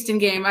Sam Houston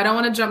game, I don't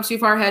want to jump too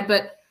far ahead,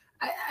 but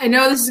I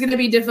know this is going to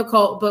be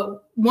difficult,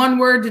 but one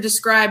word to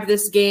describe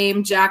this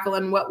game,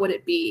 Jacqueline, what would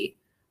it be?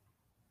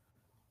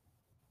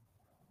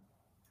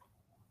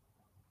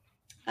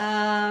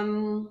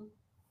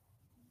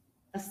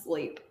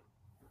 Asleep.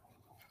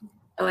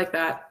 I like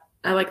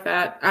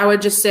that. I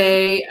would just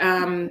say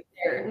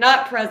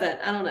not present.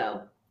 I don't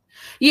know.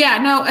 Yeah,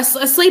 no,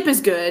 asleep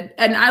is good.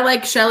 And I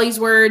like Shelly's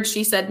word.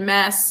 She said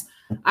mess.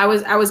 I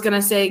was going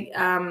to say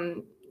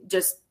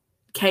just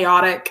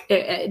chaotic.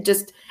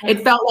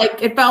 It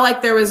felt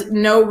like there was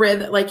no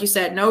rhythm, like you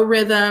said, no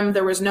rhythm,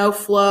 there was no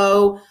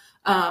flow.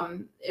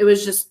 There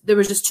was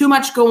just too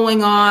much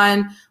going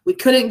on. We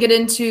couldn't get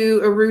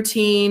into a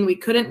routine. We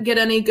couldn't get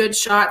any good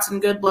shots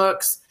and good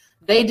looks.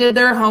 They did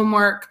their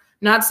homework.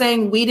 Not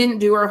saying we didn't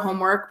do our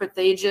homework, but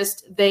they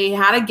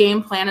had a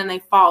game plan and they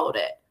followed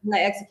it. And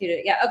they executed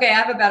it. Yeah. Okay. I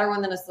have a better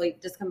one than asleep.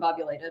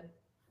 Discombobulated.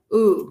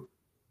 Ooh,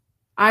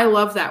 I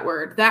love that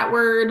word. That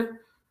word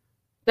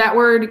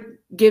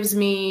gives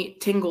me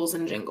tingles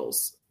and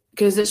jingles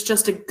because it's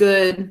just a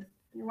good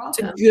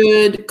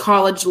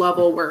college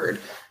level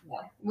word. Yeah.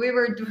 We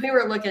were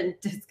looking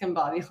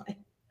discombobulated.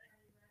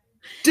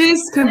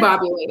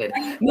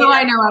 Discombobulated. No,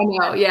 I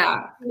know.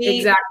 Yeah,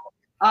 exactly.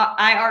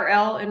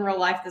 IRL in real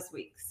life this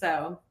week.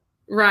 So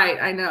right,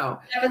 I know.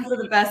 It happens to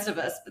the best of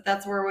us, but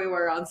that's where we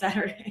were on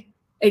Saturday.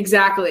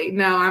 Exactly.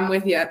 No, I'm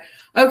with you.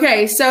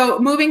 Okay, so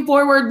moving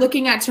forward,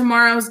 looking at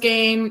tomorrow's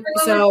game.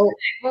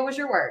 What was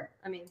your word?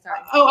 I mean, sorry.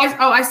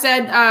 I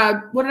said.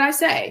 What did I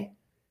say?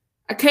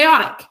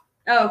 Chaotic.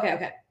 Oh,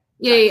 okay.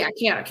 Yeah.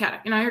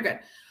 Chaotic. You're good.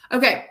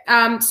 Okay.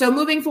 So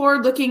moving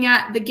forward, looking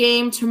at the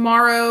game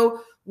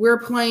tomorrow, we're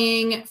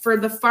playing for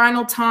the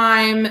final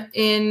time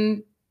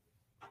in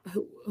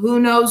who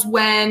knows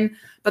when,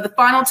 but the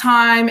final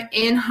time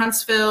in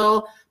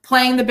Huntsville,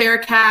 playing the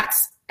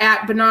Bearcats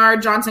at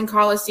Bernard Johnson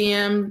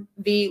Coliseum,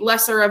 the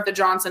lesser of the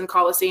Johnson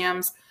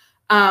Coliseums.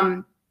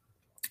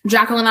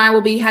 Jacqueline and I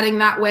will be heading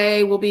that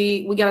way.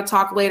 We got to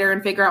talk later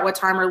and figure out what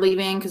time we're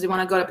leaving because we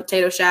want to go to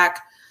Potato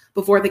Shack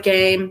before the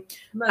game.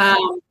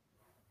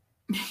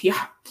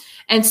 Yeah.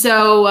 And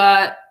so,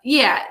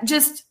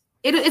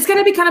 it's going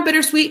to be kind of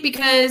bittersweet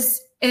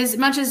because as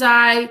much as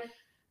I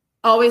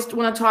always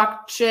want to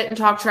talk shit and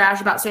talk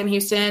trash about Sam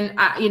Houston,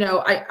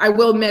 I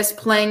will miss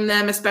playing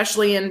them,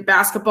 especially in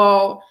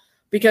basketball,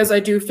 because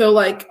I do feel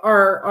like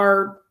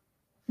our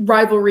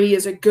rivalry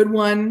is a good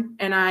one.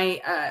 And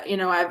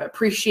I've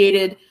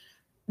appreciated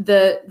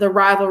the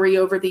rivalry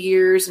over the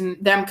years, and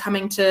them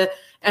coming to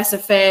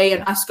SFA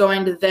and us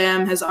going to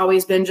them has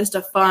always been just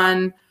a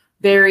fun,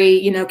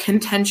 very,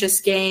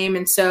 contentious game.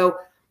 And so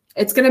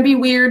it's going to be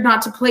weird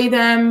not to play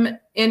them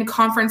in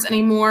conference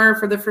anymore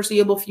for the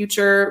foreseeable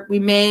future. We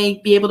may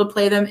be able to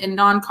play them in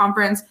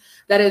non-conference.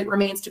 That it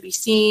remains to be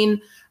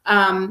seen.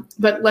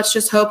 But let's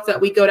just hope that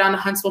we go down to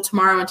Huntsville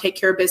tomorrow and take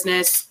care of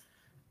business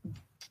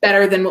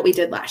better than what we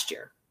did last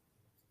year.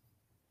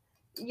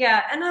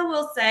 Yeah, and I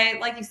will say,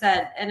 like you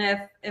said, and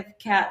if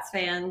Cats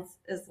fans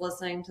is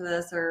listening to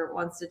this or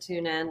wants to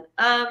tune in,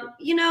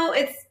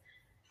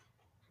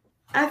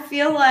 I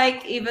feel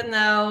like even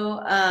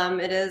though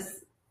it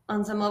is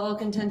on some level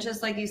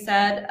contentious, like you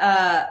said,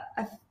 I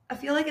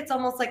feel like it's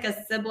almost like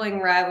a sibling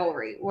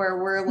rivalry where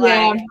we're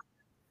like,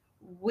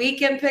 we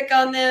can pick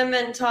on them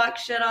and talk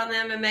shit on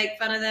them and make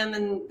fun of them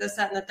and this,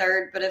 that, and the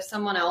third. But if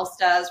someone else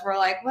does, we're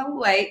like, well,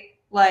 wait,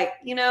 so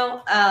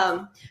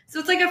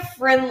it's like a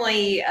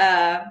friendly,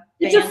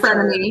 it's a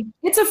frenemy.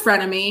 It's a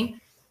frenemy.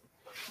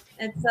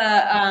 It's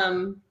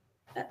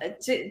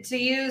to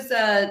use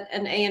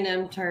an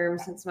A&M term,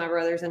 since my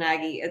brother's an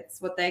Aggie,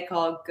 it's what they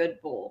call a good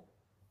bull,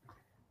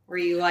 where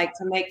you like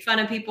to make fun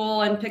of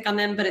people and pick on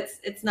them, but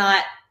it's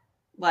not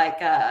like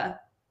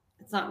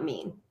it's not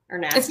mean or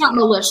nasty. It's not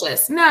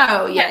malicious.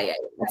 No, yeah.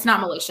 It's not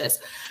malicious.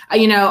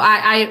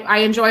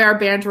 I enjoy our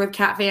banter with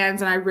Cat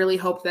fans, and I really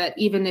hope that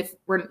even though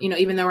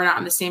we're not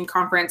in the same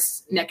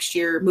conference next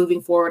year,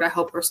 moving forward, I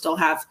hope we'll still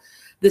have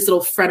this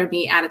little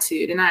frenemy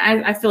attitude, and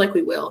I feel like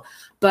we will.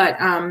 But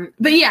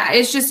yeah,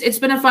 it's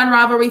been a fun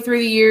rivalry through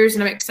the years,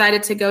 and I'm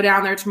excited to go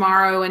down there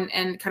tomorrow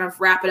and kind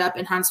of wrap it up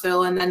in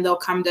Huntsville, and then they'll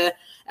come to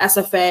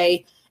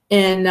SFA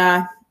in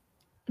I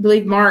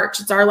believe March.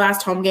 It's our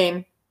last home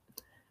game.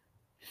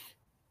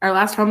 Our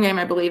last home game,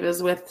 I believe,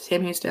 is with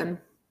Sam Houston.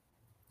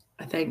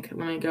 I think.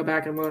 Let me go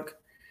back and look.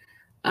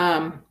 It's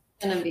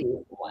gonna be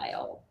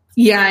wild.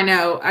 Yeah, I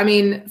know. I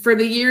mean, for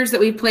the years that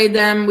we've played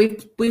them,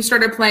 we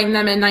started playing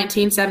them in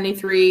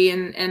 1973,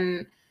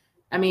 and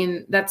I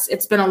mean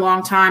it's been a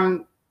long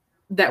time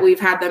that we've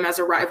had them as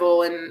a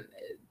rival, and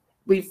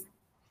we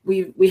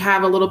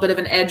have a little bit of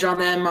an edge on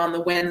them on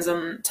the wins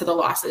and to the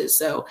losses.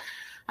 So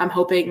I'm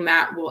hoping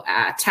that we'll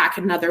tack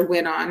another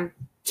win on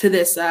to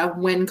this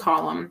win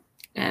column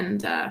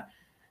and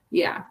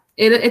Yeah,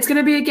 it's going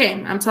to be a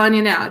game. I'm telling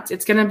you now,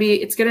 it's going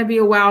to be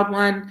a wild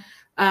one.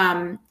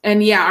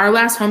 And yeah, our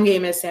last home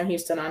game is Sam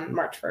Houston on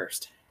March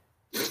 1st.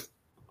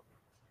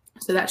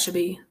 So that should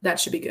be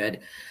good.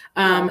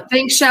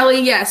 Thanks,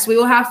 Shelly. Yes, we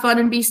will have fun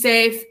and be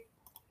safe.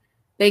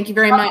 Thank you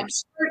very much.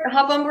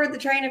 Hop on board the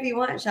train if you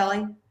want,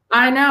 Shelly.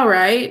 I know,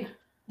 right?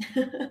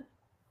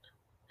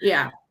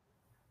 Yeah.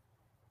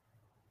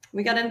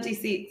 We got empty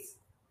seats.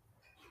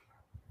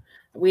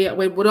 We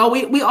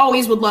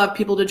always would love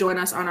people to join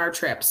us on our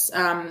trips.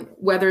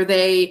 Whether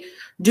they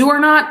do or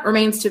not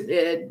remains to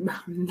it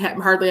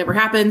hardly ever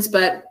happens,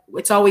 but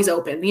it's always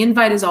open. The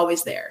invite is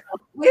always there.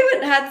 We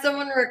haven't had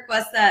someone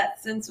request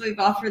that since we've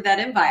offered that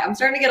invite. I'm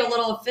starting to get a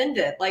little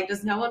offended. Like,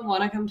 does no one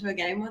want to come to a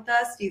game with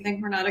us? Do you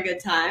think we're not a good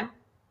time?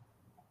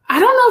 I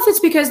don't know if it's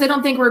because they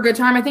don't think we're a good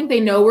time. I think they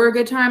know we're a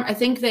good time. I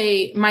think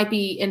they might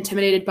be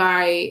intimidated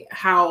by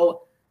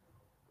how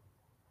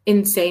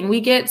insane we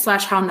get /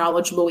 how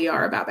knowledgeable we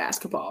are about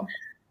basketball.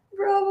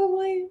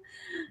 Probably.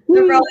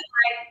 They're probably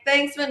like,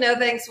 thanks, but no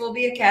thanks. We'll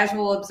be a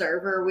casual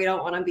observer. We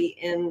don't want to be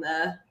in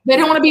the... They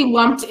don't want to be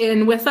lumped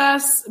in with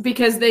us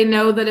because they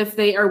know that if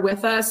they are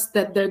with us,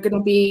 that they're going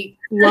to be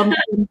lumped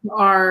into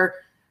our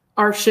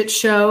shit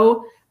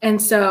show.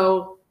 And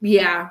so,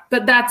 yeah,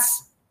 but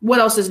that's... What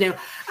else is new?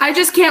 I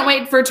just can't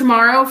wait for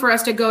tomorrow for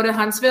us to go to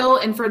Huntsville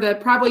and for the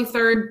probably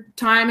third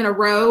time in a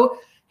row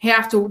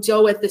have to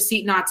deal with the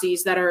seat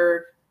Nazis that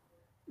are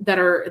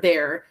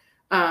there.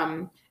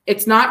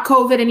 It's not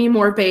COVID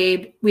anymore,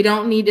 babe. We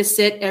don't need to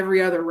sit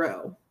every other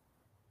row.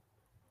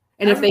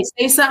 And if they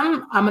say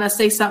something, I'm going to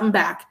say something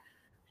back.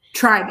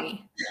 Try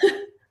me.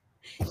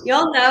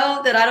 Y'all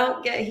know that I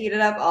don't get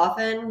heated up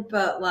often,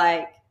 but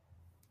like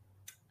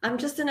I'm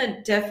just in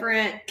a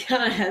different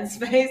kind of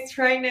headspace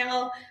right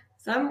now.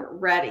 So I'm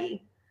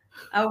ready.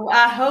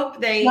 I hope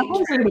they. I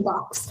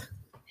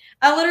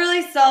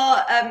literally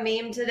saw a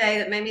meme today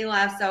that made me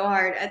laugh so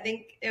hard. I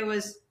think it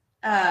was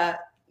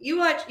you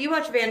watch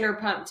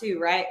Vanderpump too,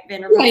 right?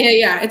 Vanderpump.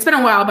 Yeah. It's been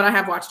a while, but I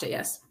have watched it.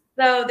 Yes.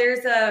 So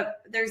there's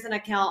an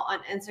account on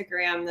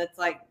Instagram that's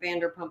like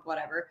Vanderpump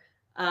whatever.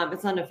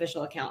 It's not an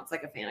official account. It's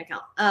like a fan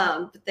account.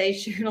 But they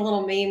shared a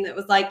little meme that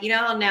was like, you know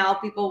how now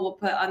people will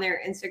put on their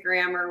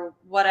Instagram or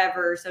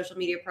whatever social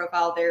media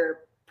profile their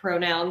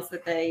pronouns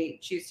that they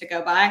choose to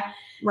go by.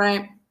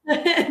 Right.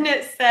 And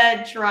it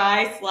said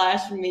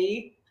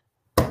try/me.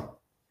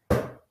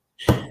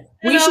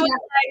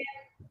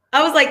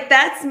 I was like,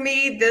 that's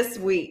me this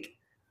week.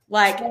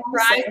 Like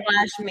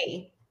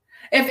try/me.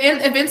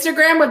 If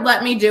Instagram would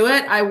let me do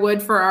it, I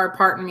would for our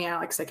Pardon Me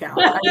Alex account.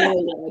 I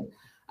really would.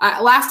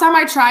 Last time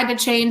I tried to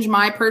change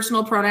my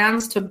personal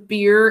pronouns to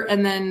beer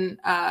and then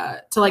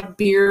to like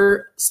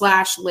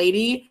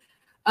beer/lady,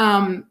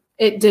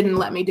 it didn't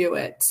let me do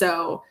it.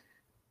 So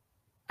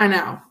I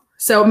know.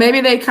 So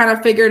maybe they kind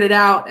of figured it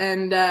out,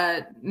 and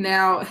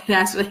now it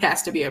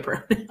has to be a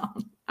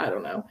pronoun. I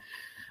don't know.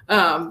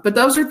 But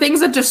those are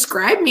things that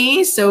describe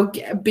me. So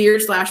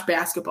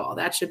beer/basketball.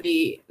 That should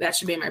be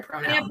my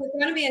pronoun. Yeah, if we're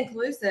going to be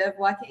inclusive,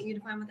 why can't you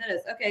define what that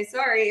is? Okay,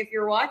 sorry. If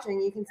you're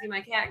watching, you can see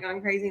my cat going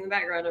crazy in the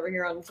background over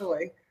here on the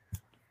toy.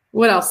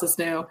 What else is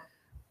new?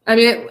 I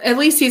mean, at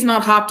least he's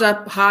not hopped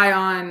up high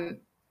on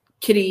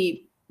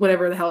kitty,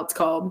 whatever the hell it's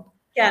called.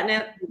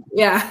 Catnip.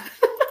 Yeah.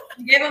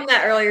 You gave him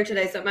that earlier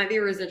today, so it might be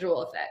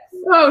residual effects.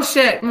 Oh,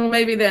 shit. Well,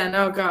 maybe then.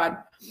 Oh, God.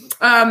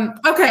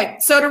 Okay,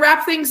 so to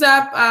wrap things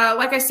up,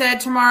 like I said,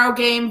 tomorrow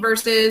game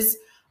versus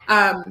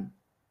Sam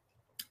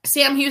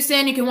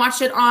Houston. You can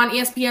watch it on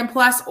ESPN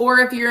Plus, or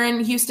if you're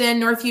in Houston,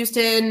 North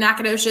Houston,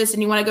 Nacogdoches,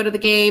 and you want to go to the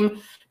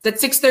game,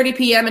 it's at 6:30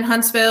 p.m. in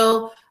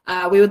Huntsville.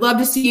 We would love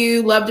to see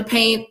you. Love to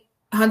paint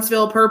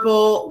Huntsville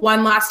purple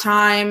one last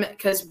time,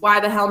 because why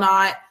the hell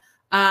not?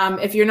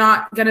 If you're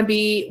not going to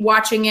be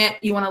watching it,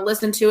 you want to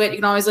listen to it, you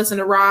can always listen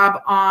to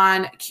Rob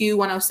on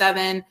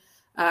Q107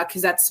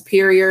 because that's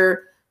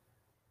superior.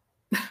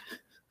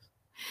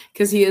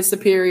 Because he is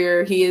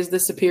superior. He is the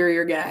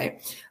superior guy.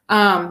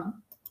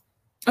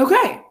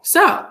 Okay,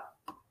 so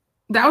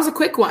that was a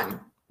quick one.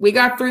 We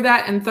got through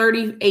that in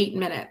 38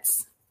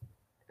 minutes.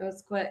 It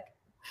was quick.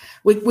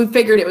 We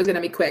figured it was going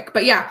to be quick.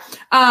 But yeah.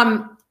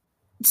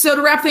 So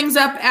to wrap things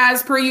up,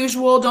 as per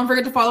usual, don't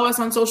forget to follow us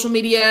on social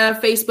media,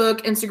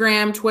 Facebook,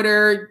 Instagram,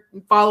 Twitter.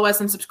 Follow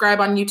us and subscribe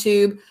on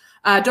YouTube.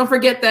 Don't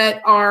forget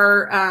that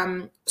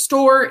our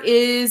store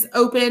is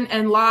open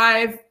and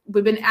live.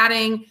 We've been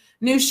adding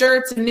new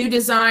shirts and new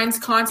designs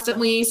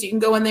constantly, so you can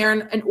go in there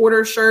and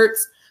order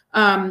shirts,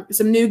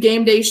 some new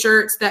game day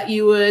shirts that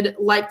you would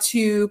like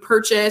to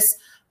purchase,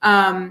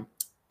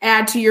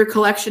 add to your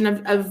collection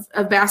of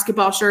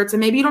basketball shirts. And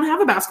maybe you don't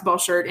have a basketball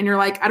shirt and you're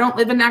like, I don't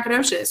live in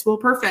Nacogdoches. Well,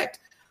 perfect.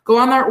 Go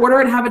on there,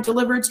 order it, have it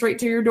delivered straight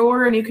to your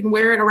door, and you can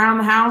wear it around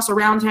the house,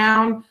 around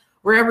town,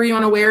 wherever you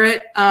want to wear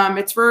it.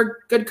 It's for a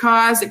good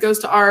cause. It goes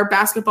to our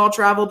basketball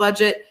travel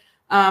budget.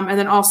 And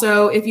then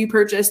also, if you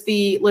purchase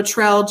the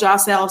Latrell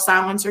Jossel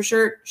silencer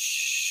shirt,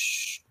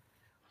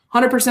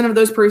 100% of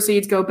those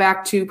proceeds go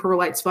back to Pearl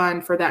Lights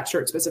Fund for that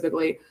shirt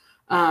specifically.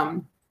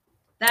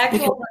 The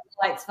actual Purple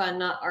Lights Fund,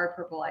 not our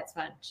Purple Lights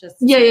Fund. Just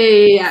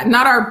yeah.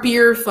 Not our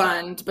beer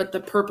fund, but the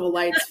Purple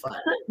Lights Fund.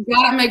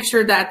 Gotta make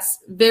sure that's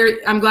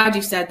I'm glad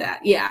you said that.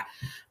 Yeah.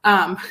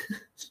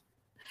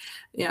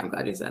 Yeah, I'm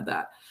glad you said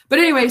that. But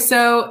anyway,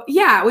 so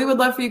yeah, we would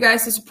love for you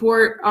guys to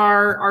support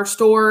our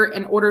store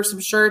and order some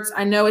shirts.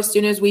 I know as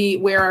soon as we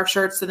wear our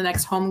shirts to the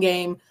next home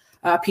game,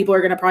 people are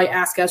going to probably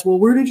ask us, well,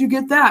 where did you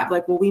get that?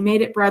 Like, well, we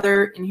made it,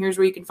 brother, and here's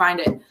where you can find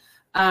it.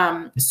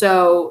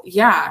 So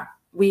yeah,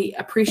 we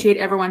appreciate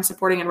everyone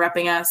supporting and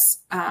repping us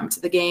to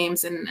the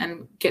games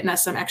and getting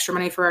us some extra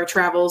money for our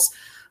travels.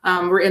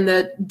 We're in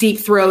the deep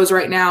throes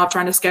right now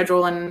trying to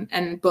schedule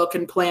and book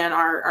and plan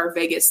our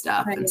Vegas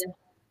stuff.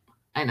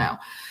 I know.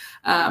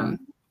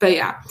 But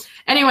yeah,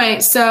 anyway,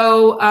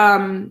 so,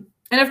 and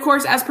of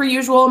course, as per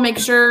usual, make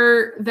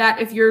sure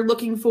that if you're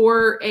looking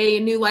for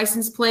a new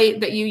license plate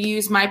that you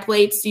use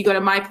MyPlates. You go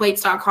to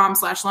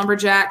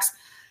myplates.com/lumberjacks.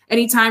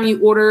 Anytime you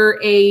order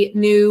a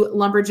new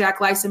Lumberjack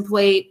license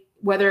plate,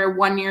 whether a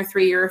 1 year,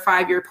 3 year,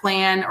 5 year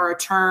plan, or a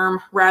term,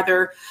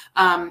 rather,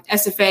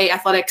 SFA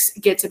Athletics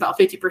gets about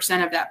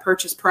 50% of that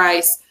purchase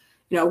price.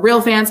 You know, real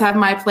fans have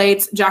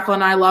MyPlates.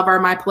 Jacqueline and I love our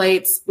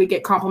MyPlates. We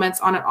get compliments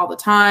on it all the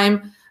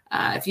time.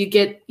 If you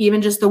get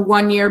even just the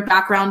 1 year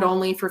background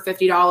only for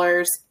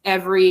 $50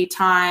 every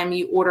time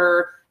you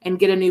order and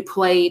get a new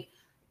plate,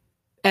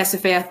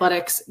 SFA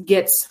Athletics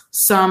gets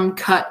some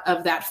cut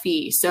of that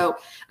fee. So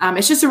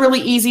it's just a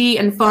really easy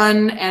and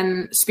fun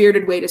and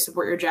spirited way to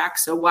support your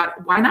Jacks. So why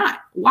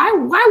not? Why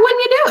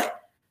wouldn't you do it?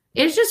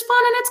 It's just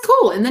fun and it's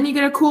cool. And then you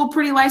get a cool,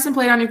 pretty license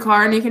plate on your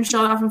car and you can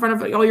show it off in front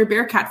of all your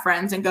Bearcat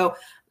friends and go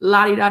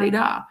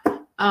la-di-da-di-da.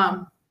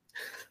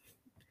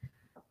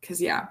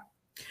 Because yeah.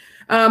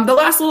 The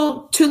last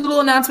two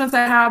little announcements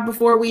I have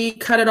before we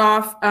cut it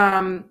off.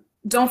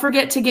 Don't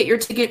forget to get your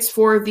tickets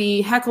for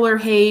the Heckler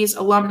Hayes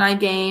alumni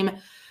game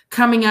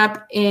coming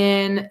up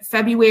in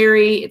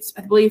February. It's,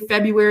 I believe,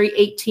 February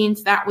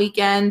 18th. That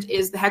weekend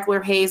is the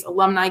Heckler Hayes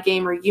alumni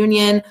game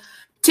reunion.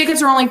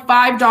 Tickets are only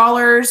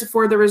 $5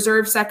 for the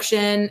reserve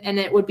section, and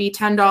it would be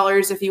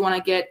 $10 if you want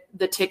to get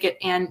the ticket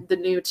and the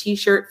new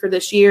T-shirt for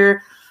this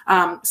year.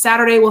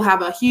 Saturday, we'll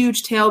have a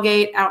huge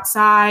tailgate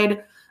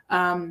outside.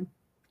 A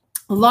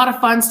lot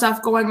of fun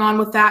stuff going on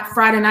with that.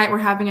 Friday night, we're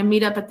having a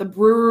meetup at the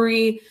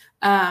brewery.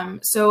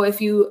 So if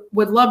you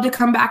would love to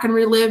come back and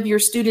relive your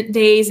student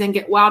days and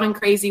get wild and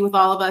crazy with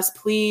all of us,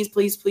 please,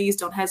 please, please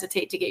don't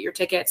hesitate to get your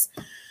tickets.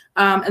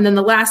 And then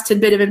the last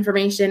tidbit of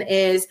information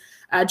is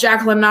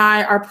Jacqueline and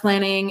I are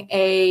planning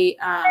a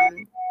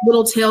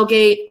little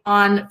tailgate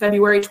on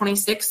February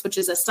 26th, which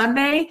is a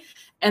Sunday.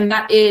 And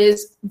that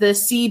is the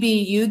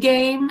CBU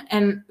game.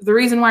 And the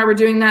reason why we're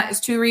doing that is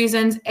two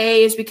reasons.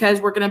 A is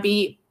because we're going to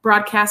be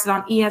broadcasted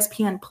on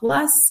ESPN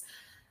Plus.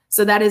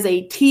 So that is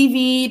a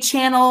TV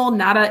channel,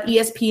 not a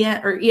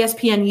ESPN or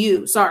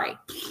ESPNU. Sorry.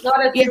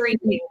 Not a streaming,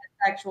 it's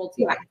actual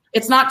TV. Yeah.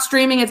 It's not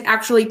streaming, it's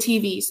actually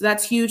TV. So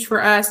that's huge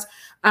for us.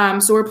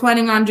 So we're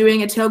planning on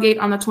doing a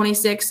tailgate on the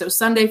 26th. So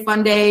Sunday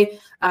fun day.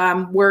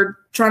 We're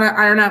trying to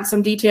iron out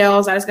some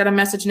details. I just got a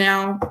message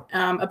now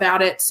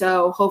about it.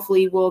 So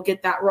hopefully we'll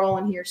get that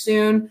rolling here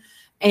soon.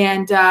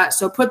 And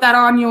so put that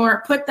on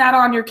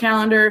your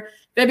calendar.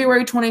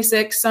 February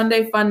 26th,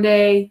 Sunday fun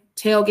day,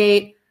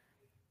 tailgate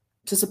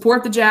to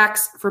support the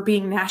Jacks for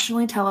being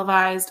nationally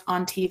televised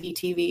on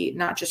TV,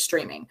 not just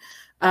streaming.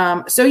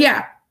 So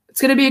yeah,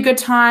 it's going to be a good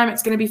time.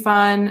 It's going to be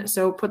fun.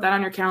 So put that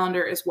on your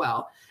calendar as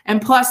well.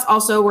 And plus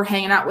also we're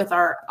hanging out with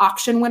our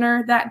auction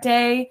winner that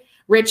day,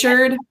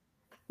 Richard.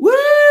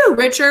 Woo,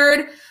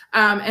 Richard.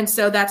 And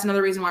so that's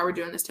another reason why we're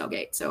doing this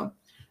tailgate. So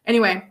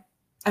anyway,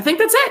 I think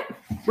that's it.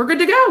 We're good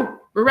to go.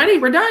 We're ready.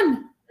 We're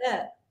done.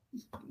 Yeah.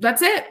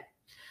 That's it.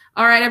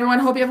 All right, everyone.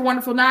 Hope you have a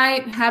wonderful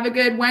night. Have a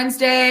good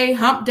Wednesday,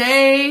 hump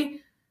day.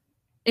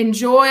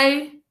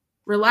 Enjoy,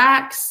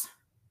 relax,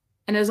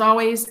 and as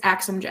always,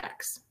 act some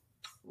Jacks.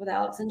 With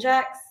Alex and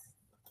Jacks.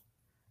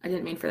 I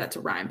didn't mean for that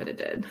to rhyme, but it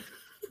did.